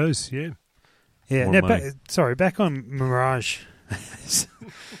that goes, yeah. Yeah, now, back on Mirage.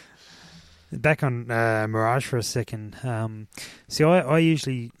 Back on Mirage for a second. See, I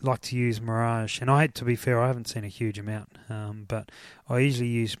usually like to use Mirage, and to be fair, I haven't seen a huge amount, but I usually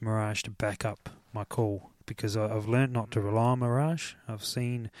use Mirage to back up my call because I've learnt not to rely on Mirage. I've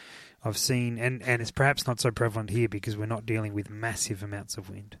seen, and it's perhaps not so prevalent here because we're not dealing with massive amounts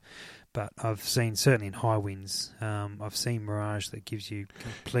of wind. But I've seen, certainly in high winds, I've seen Mirage that gives you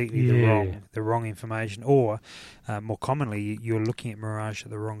completely the wrong information, or more commonly, you're looking at Mirage at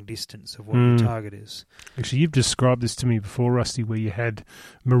the wrong distance of what your target is. Actually, you've described this to me before, Rusty, where you had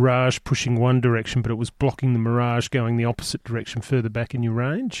Mirage pushing one direction, but it was blocking the Mirage going the opposite direction further back in your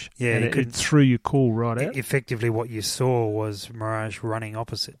range. Yeah, and it threw your call right out. Effectively, what you saw was Mirage running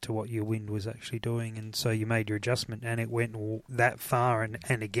opposite to what your wind was actually doing, and so you made your adjustment, and it went that far and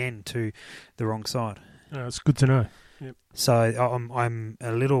again to the wrong side. It's good to know. Yep. So I'm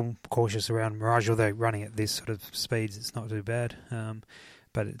a little cautious around Mirage, although running at this sort of speeds, it's not too bad.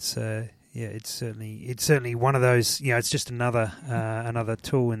 But it's it's certainly one of those. It's just another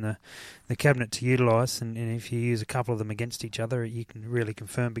tool in the cabinet to utilise, and if you use a couple of them against each other, you can really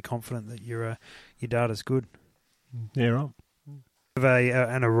be confident that your data's good. Yeah, right. We have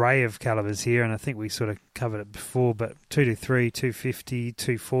an array of calibers here, and I think we sort of covered it before, but 223, 250,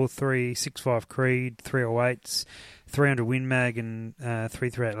 243, 65 Creed, 308s, 300 Win Mag, and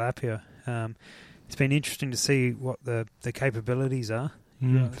 338 Lapia. It's been interesting to see what the capabilities are.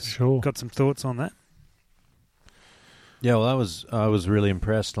 For sure. Got some thoughts on that? Yeah, well, I was really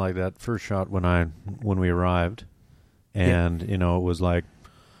impressed. Like that first shot when we arrived, and it was like,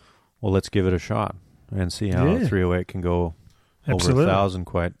 well, let's give it a shot and see how 308 can go. Absolutely. Over 1,000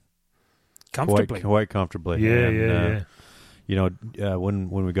 quite comfortably. Yeah. When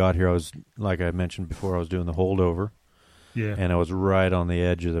we got here, I was, like I mentioned before, I was doing the holdover. Yeah. And I was right on the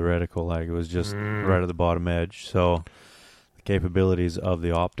edge of the reticle. Like it was just right at the bottom edge. So the capabilities of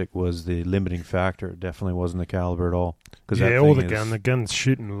the optic was the limiting factor. It definitely wasn't the caliber at all. The gun's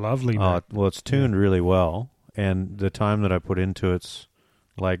shooting lovely, mate. Well, it's tuned really well. And the time that I put into it's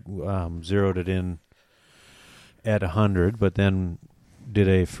like zeroed it in at 100, but then did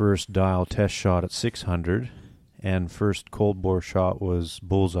a first dial test shot at 600, and first cold bore shot was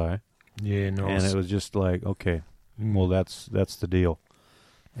bullseye. Yeah, nice. And it was just like, okay, well, that's the deal.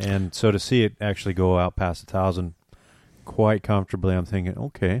 And so to see it actually go out past 1,000 quite comfortably, I'm thinking,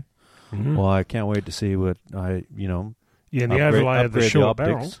 okay, well, I can't wait to see what and the overlay of the short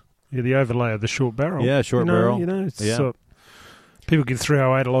barrel. Yeah, the overlay of the short barrel. Yeah, short barrel. It's people give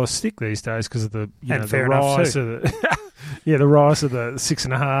 308 a lot of stick these days because of the the rise of the the rise of the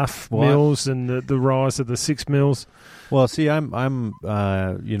 6.5 mils and the rise of the 6 mils. Well, see, I'm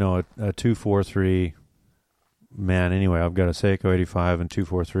a 243 man anyway. I've got a Seiko 85 and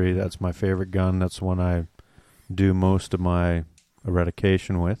 243. That's my favorite gun. That's the one I do most of my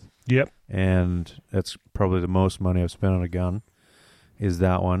eradication with. Yep. And that's probably the most money I've spent on a gun is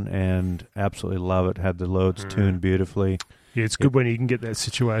that one, and absolutely love it. Had the loads tuned beautifully. Yeah, it's good when you can get that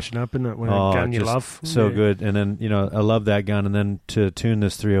situation up, isn't it? When a gun you love. So good. And then, I love that gun. And then to tune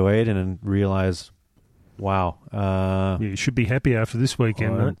this 308 and then realize, wow. You should be happy after this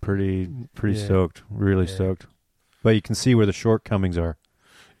weekend, I'm pretty stoked. Really stoked. But you can see where the shortcomings are.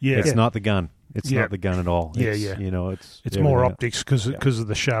 Yeah. It's not the gun. It's not the gun at all. It's more optics because of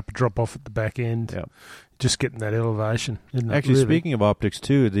the sharp drop-off at the back end. Yeah. Just getting that elevation. Actually, speaking of optics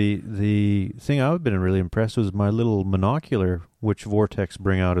too, the thing I've been really impressed with is my little monocular, which Vortex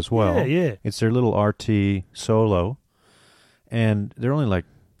bring out as well. Yeah. It's their little RT Solo, and they're only like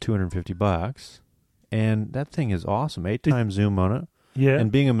 $250, and that thing is awesome. 8 times zoom on it. Yeah.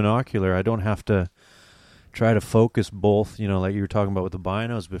 And being a monocular, I don't have to try to focus both. Like you were talking about with the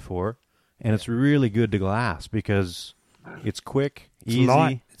binos before. and it's really good to glass because it's quick, It's easy.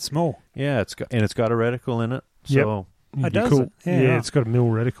 light. It's small. Yeah, it's got a reticle in it. So It does cool. it? Yeah. It's got a mill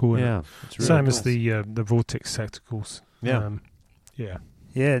reticle in it. it's really Same cool. as the Vortex Tacticals. Yeah. Yeah.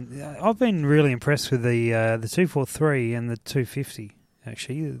 Yeah, I've been really impressed with the 243 and the 250.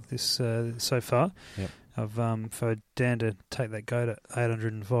 Actually, this so far. Yep. I've for Dan to take that goat at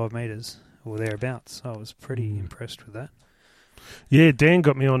 805 metres or thereabouts. I was pretty impressed with that. Yeah, Dan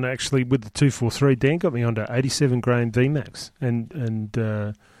got me on actually with the 243. Dan got me on to 87 grain VMAX, and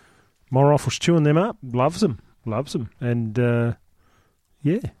Moroff was chewing them up. Loves them, and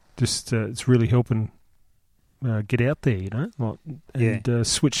just it's really helping get out there, you know. And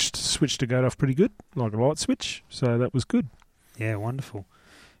switched the goat off pretty good, like a light switch. So that was good. Yeah, wonderful.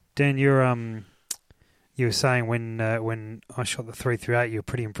 Dan, you were saying when I shot the 338, you were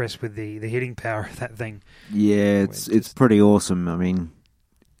pretty impressed with the hitting power of that thing. Yeah, it's pretty awesome. I mean,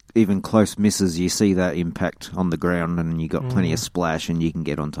 even close misses, you see that impact on the ground, and you got plenty of splash, and you can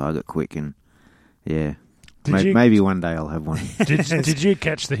get on target quick. And yeah, maybe one day I'll have one. Did you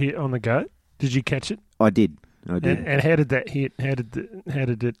catch the hit on the goat? Did you catch it? I did. And how did that hit? How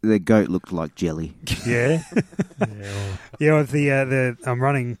did it? The goat looked like jelly. Yeah. Yeah, with the I'm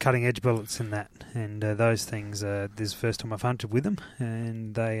running cutting edge bullets in that, and those things. This is the first time I've hunted with them,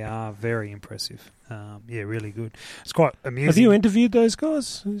 and they are very impressive. Yeah, really good. It's quite amusing. Have you interviewed those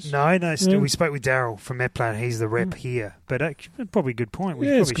guys? No. Still, we spoke with Daryl from Metplan. He's the rep here, but actually, probably a good point.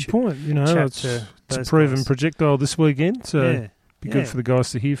 It's a good point. You know, it's a proven projectile this weekend, so be good for the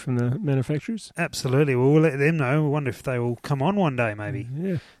guys to hear from the manufacturers. Absolutely. Well, we'll let them know. We wonder if they will come on one day, maybe.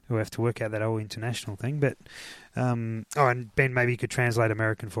 Yeah. We'll have to work out that whole international thing. But and Ben, maybe you could translate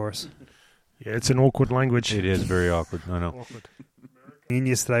American for us. Yeah, it's an awkward language. It is very awkward. I know. Awkward. In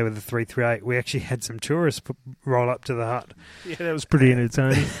yesterday with the 338, we actually had some tourists roll up to the hut. Yeah, that was pretty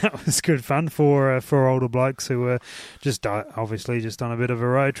entertaining. That was good fun for older blokes who were just obviously just on a bit of a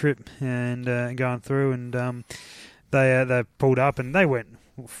road trip and going through, and they pulled up, and they weren't,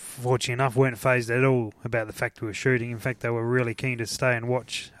 fortunately enough, weren't phased at all about the fact we were shooting. In fact, they were really keen to stay and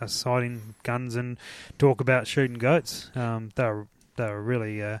watch us sighting guns and talk about shooting goats. They were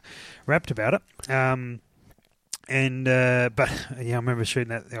really rapt about it. But yeah, I remember shooting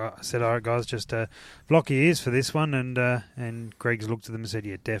that. I said, "All right, guys, just block your ears for this one." And Greg's looked at them and said,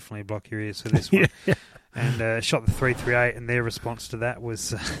 "Yeah, definitely block your ears for this one." And shot the 338, and their response to that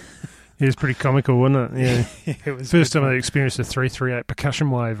was. It was pretty comical, wasn't it? Yeah. It was first time they experienced a 338 percussion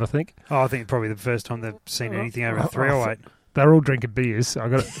wave, I think. Oh, I think probably the first time they've seen anything over a 308. They were all drinking beers. I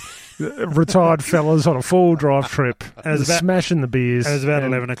got retired fellas on a 4-drive trip, smashing the beers. It was about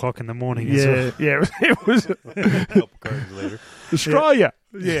 11 o'clock in the morning. As well. Yeah, it was. later. Australia,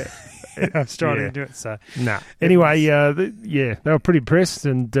 yeah. Australia into it. So Anyway, they were pretty impressed,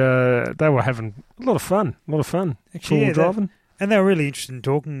 and they were having a lot of fun. Actually, driving. And they were really interested in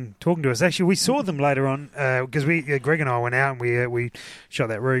talking to us. Actually, we saw them later on because Greg and I went out and we shot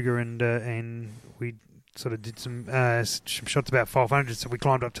that Ruger and we sort of did some shots about 500. So we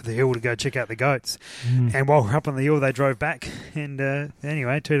climbed up to the hill to go check out the goats. And while we're up on the hill, they drove back. And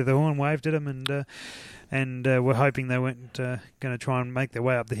anyway, tooted the horn, waved at them, and we're hoping they weren't going to try and make their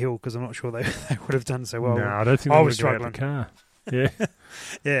way up the hill because I'm not sure they would have done so well. No, I don't think they would have got out the car. Yeah,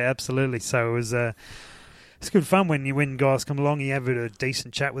 yeah, absolutely. So it was. It's good fun when guys come along. You have a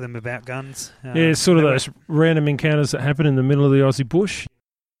decent chat with them about guns. It's sort of those random encounters that happen in the middle of the Aussie bush.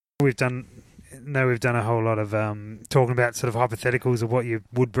 We've done a whole lot of talking about sort of hypotheticals of what you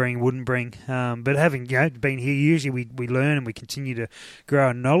would bring, wouldn't bring. But having been here, usually we learn and we continue to grow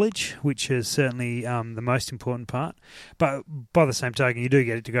our knowledge, which is certainly the most important part. But by the same token, you do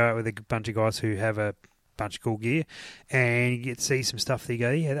get to go out with a bunch of guys who have a bunch of cool gear, and you get to see some stuff that you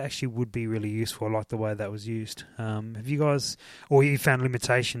go, yeah, that actually would be really useful. I like the way that was used. Have you guys, or you found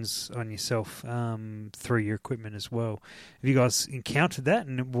limitations on yourself through your equipment as well? Have you guys encountered that,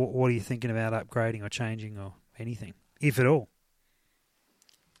 and what are you thinking about upgrading or changing or anything, if at all?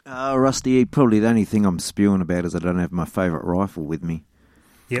 Rusty, probably the only thing I'm spewing about is I don't have my favourite rifle with me.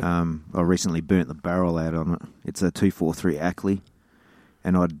 Yep. I recently burnt the barrel out on it. It's a 243 Ackley,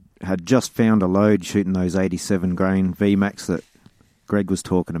 and I had just found a load shooting those 87 grain VMAX that Greg was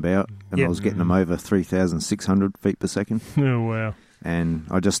talking about, and I was getting them over 3,600 feet per second. Oh, wow. And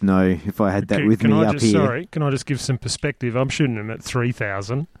I just know if I had that with me up here... Sorry, can I just give some perspective? I'm shooting them at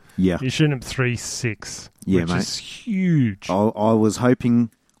 3,000. Yeah. You're shooting them at 3.6, yeah, which mate. is huge. I was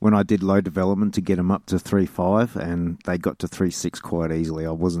hoping when I did low development to get them up to 3.5, and they got to 3.6 quite easily.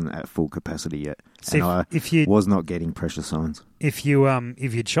 I wasn't at full capacity yet, and I was not getting pressure signs. If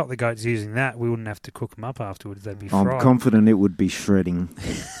you'd shot the goats using that, we wouldn't have to cook them up afterwards. They'd be fried. I'm confident it would be shredding.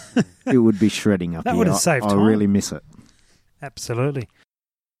 It would be shredding up that here. Would have saved time. I really miss it. Absolutely.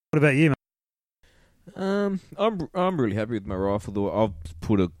 What about you, mate? I'm really happy with my rifle. Though I've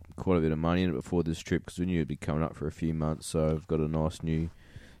put quite a bit of money in it before this trip because we knew it'd be coming up for a few months. So I've got a nice new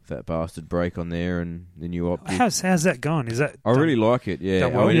fat bastard brake on there and the new optic. How's that going? Is that? I really like it. Yeah,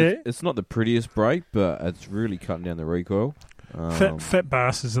 yeah. It's not the prettiest brake, but it's really cutting down the recoil. Fat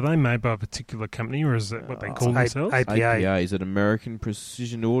bastards, are they made by a particular company, or is that what they call themselves? APA. Is it American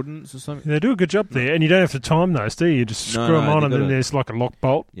Precision Ordnance or something? They do a good job there, and you don't have to time those, do you? You just screw them on, and then there's like a lock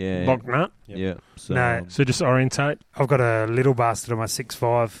bolt, lock nut. Yeah. So just orientate. I've got a little bastard on my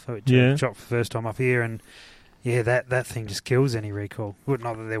 6.5, which I shot for the first time up here, and yeah, that thing just kills any recoil. Well,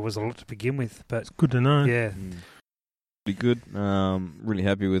 not that there was a lot to begin with, but it's good to know. Yeah, pretty good. Really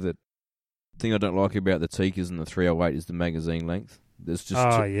happy with it. The thing I don't like about the Tikkas and the 308 is the magazine length. It's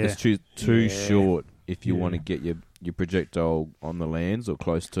just it's too short if you want to get your projectile on the lands or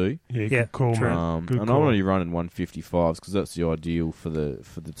close to. Yeah, good call, man. And I'm only running 155s because that's the ideal for the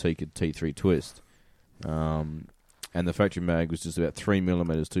Tikka T3 twist. And the factory mag was just about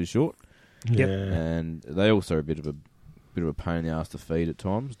 3mm too short. Yeah, and they also are a bit of a pain in the ass to feed at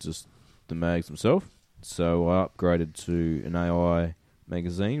times, just the mags themselves. So I upgraded to an AI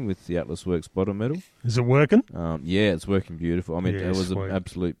magazine with the Atlas Works bottom metal. Is it working? Yeah, it's working beautiful. I mean, it was an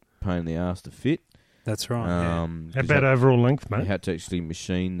absolute pain in the ass to fit. That's right. How about overall length, mate? You had to actually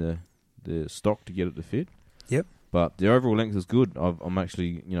machine the stock to get it to fit. Yep. But the overall length is good. I'm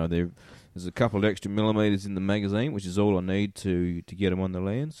actually, there's a couple of extra millimeters in the magazine, which is all I need to get them on the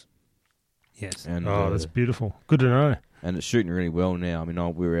lands. Yes. And, that's beautiful. Good to know. And it's shooting really well now. I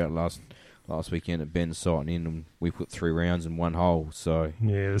mean, we were out last weekend at Ben's site and we put 3 rounds in one hole. So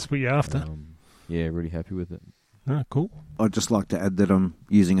yeah, that's what you're after. Yeah, really happy with it. Oh, cool. I'd just like to add that I'm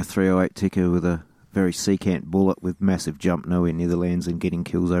using a 308 Tikka with a very secant bullet with massive jump nowhere near the lands and getting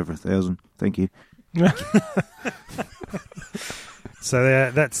kills over 1,000. Thank you.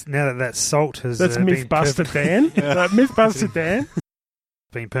 So that's now that salt has that's Mythbuster Dan. Mythbuster Dan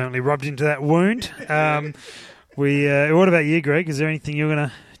been permanently rubbed into that wound. What about you, Greg? Is there anything you're going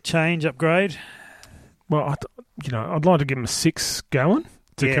to change, upgrade? Well, I'd like to give him a 6 going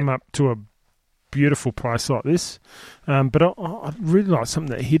to come up to a beautiful price like this. But I'd really like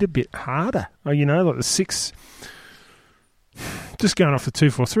something that hit a bit harder. Like the 6. Just going off the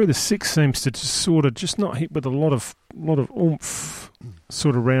 243, the 6 seems to just not hit with a lot of oomph,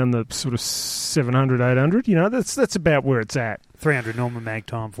 sort of around the sort of 700, 800. That's about where it's at. 300 normal mag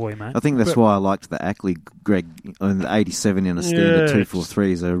time for you, mate. I think that's why I liked the Ackley, Greg. The 87 in a standard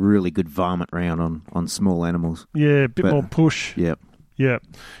 243 is a really good varmint round on small animals. Yeah, a bit more push. Yep. Yeah,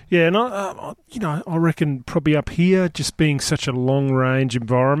 and I reckon probably up here, just being such a long range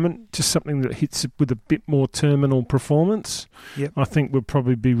environment, just something that hits it with a bit more terminal performance. Yep. I think would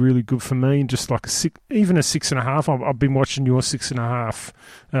probably be really good for me. Just like even a 6.5. I've been watching your 6.5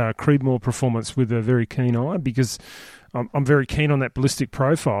 Creedmoor performance with a very keen eye because I'm very keen on that ballistic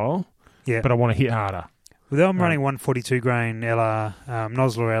profile. Yeah, but I want to hit harder. Well, I'm running 142 grain LR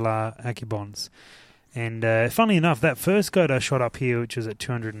Nosler LR Accubons. And funnily enough, that first goat I shot up here, which was at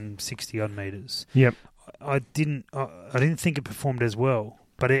 260 odd meters. Yep. I didn't think it performed as well,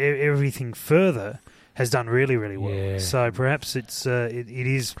 but everything further has done really, really well. Yeah. So perhaps it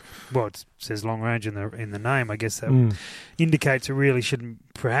is. Well, it says long range in the name. I guess that indicates it really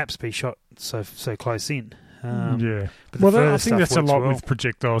shouldn't perhaps be shot so close in. But I think that's a lot with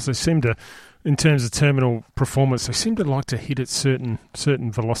projectiles. They seem to, in terms of terminal performance, they seem to like to hit at certain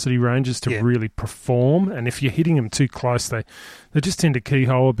velocity ranges to really perform. And if you're hitting them too close, they just tend to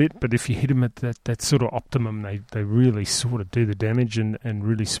keyhole a bit. But if you hit them at that sort of optimum, they really sort of do the damage and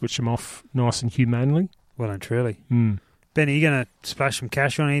really switch them off nice and humanely. Well and truly. Ben, are you going to splash some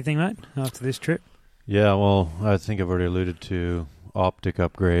cash on anything, mate, after this trip? Yeah, well, I think I've already alluded to optic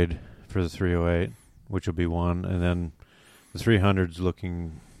upgrade for the 308, which will be one. And then the 300's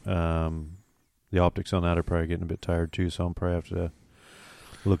looking... the optics on that are probably getting a bit tired too, so I'll probably have to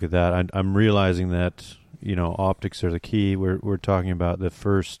look at that. I'm realizing that optics are the key. We're talking about the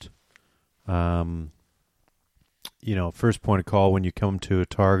first, first point of call when you come to a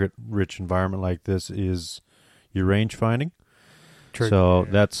target-rich environment like this is your range finding. True. So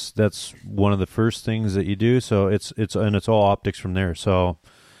that's one of the first things that you do. So it's all optics from there. So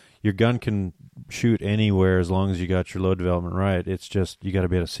your gun can shoot anywhere as long as you got your load development right. It's just you got to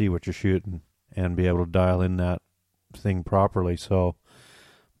be able to see what you're shooting and be able to dial in that thing properly. So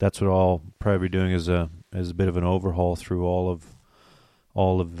that's what I'll probably be doing is a bit of an overhaul through all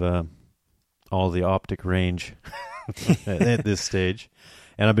the optic range at this stage.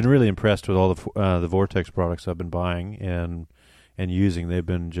 And I've been really impressed with all the Vortex products I've been buying and using. They've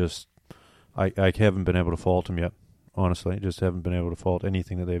been just, I haven't been able to fault them yet, honestly. Just haven't been able to fault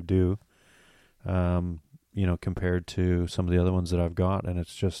anything that they do, compared to some of the other ones that I've got. And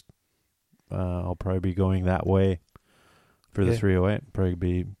it's just, I'll probably be going that way for the 308. Probably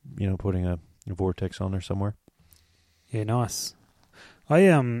be, putting a Vortex on there somewhere. Yeah, nice. I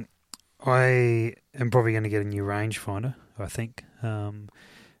am probably going to get a new rangefinder, I think.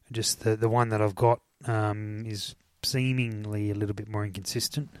 Just the one that I've got is seemingly a little bit more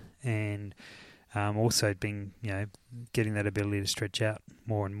inconsistent, and also been getting that ability to stretch out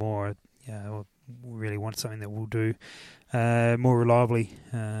more and more. I really want something that will do more reliably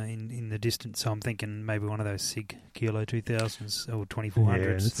in the distance. So I'm thinking maybe one of those SIG Kilo 2000s or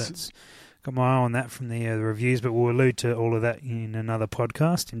 2400s. That's got my eye on that from the reviews, but we'll allude to all of that in another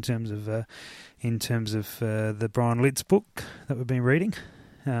podcast in terms of the Brian Litz book that we've been reading,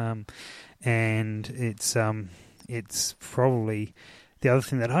 and it's probably the other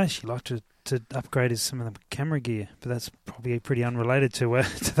thing that I actually like to upgrade is some of the camera gear, but that's probably pretty unrelated to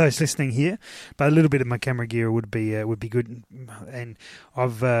those listening here. But a little bit of my camera gear would be good, and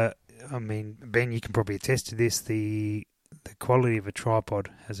Ben, you can probably attest to this. The quality of a tripod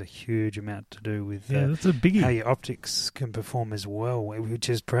has a huge amount to do with that's a biggie. How your optics can perform as well, which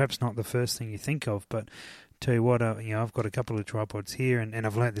is perhaps not the first thing you think of. But tell you what, I've got a couple of tripods here, and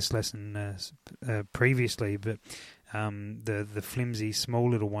I've learnt this lesson previously, but the flimsy,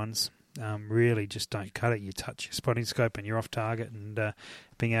 small little ones really just don't cut it. You touch your spotting scope and you're off target, and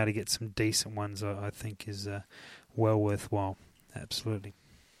being able to get some decent ones, I think, is well worthwhile. Absolutely.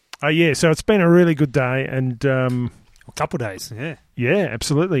 So it's been a really good day, and a couple of days, yeah,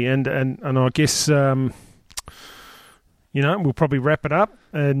 absolutely, and I guess we'll probably wrap it up,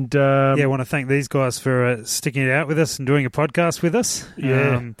 and I want to thank these guys for sticking it out with us and doing a podcast with us.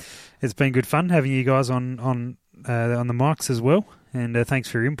 It's been good fun having you guys on the mics as well, and thanks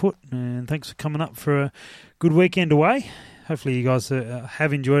for your input, and thanks for coming up for a good weekend away. Hopefully you guys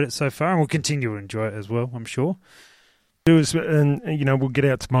have enjoyed it so far, and will continue to enjoy it as well, I'm sure. We'll get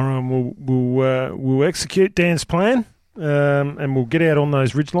out tomorrow, and we'll execute Dan's plan, and we'll get out on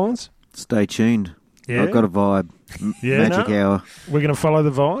those ridge lines. Stay tuned. Yeah. I've got a vibe. Magic hour. We're going to follow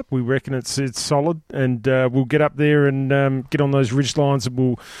the vibe. We reckon it's solid, and we'll get up there and get on those ridge lines,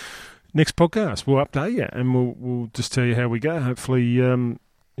 and next podcast we'll update you, and we'll just tell you how we go. Hopefully,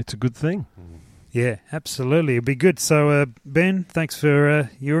 it's a good thing. Yeah, absolutely. It'll be good. So, Ben, thanks for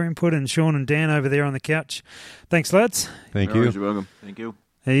your input, and Sean and Dan over there on the couch. Thanks, lads. Thank you. You're welcome. Thank you.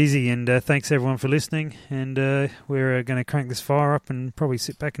 Easy, and thanks everyone for listening. And we're going to crank this fire up and probably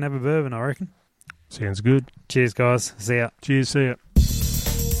sit back and have a bourbon, I reckon. Sounds good. Cheers, guys. See ya. Cheers. See ya.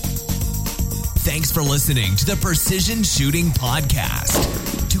 Thanks for listening to the Precision Shooting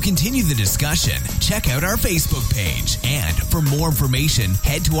Podcast. To continue the discussion, check out our Facebook page. And for more information,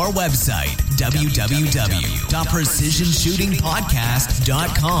 head to our website,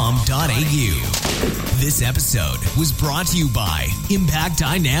 www.precisionshootingpodcast.com.au. This episode was brought to you by Impact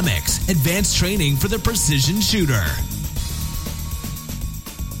Dynamics, advanced training for the precision shooter.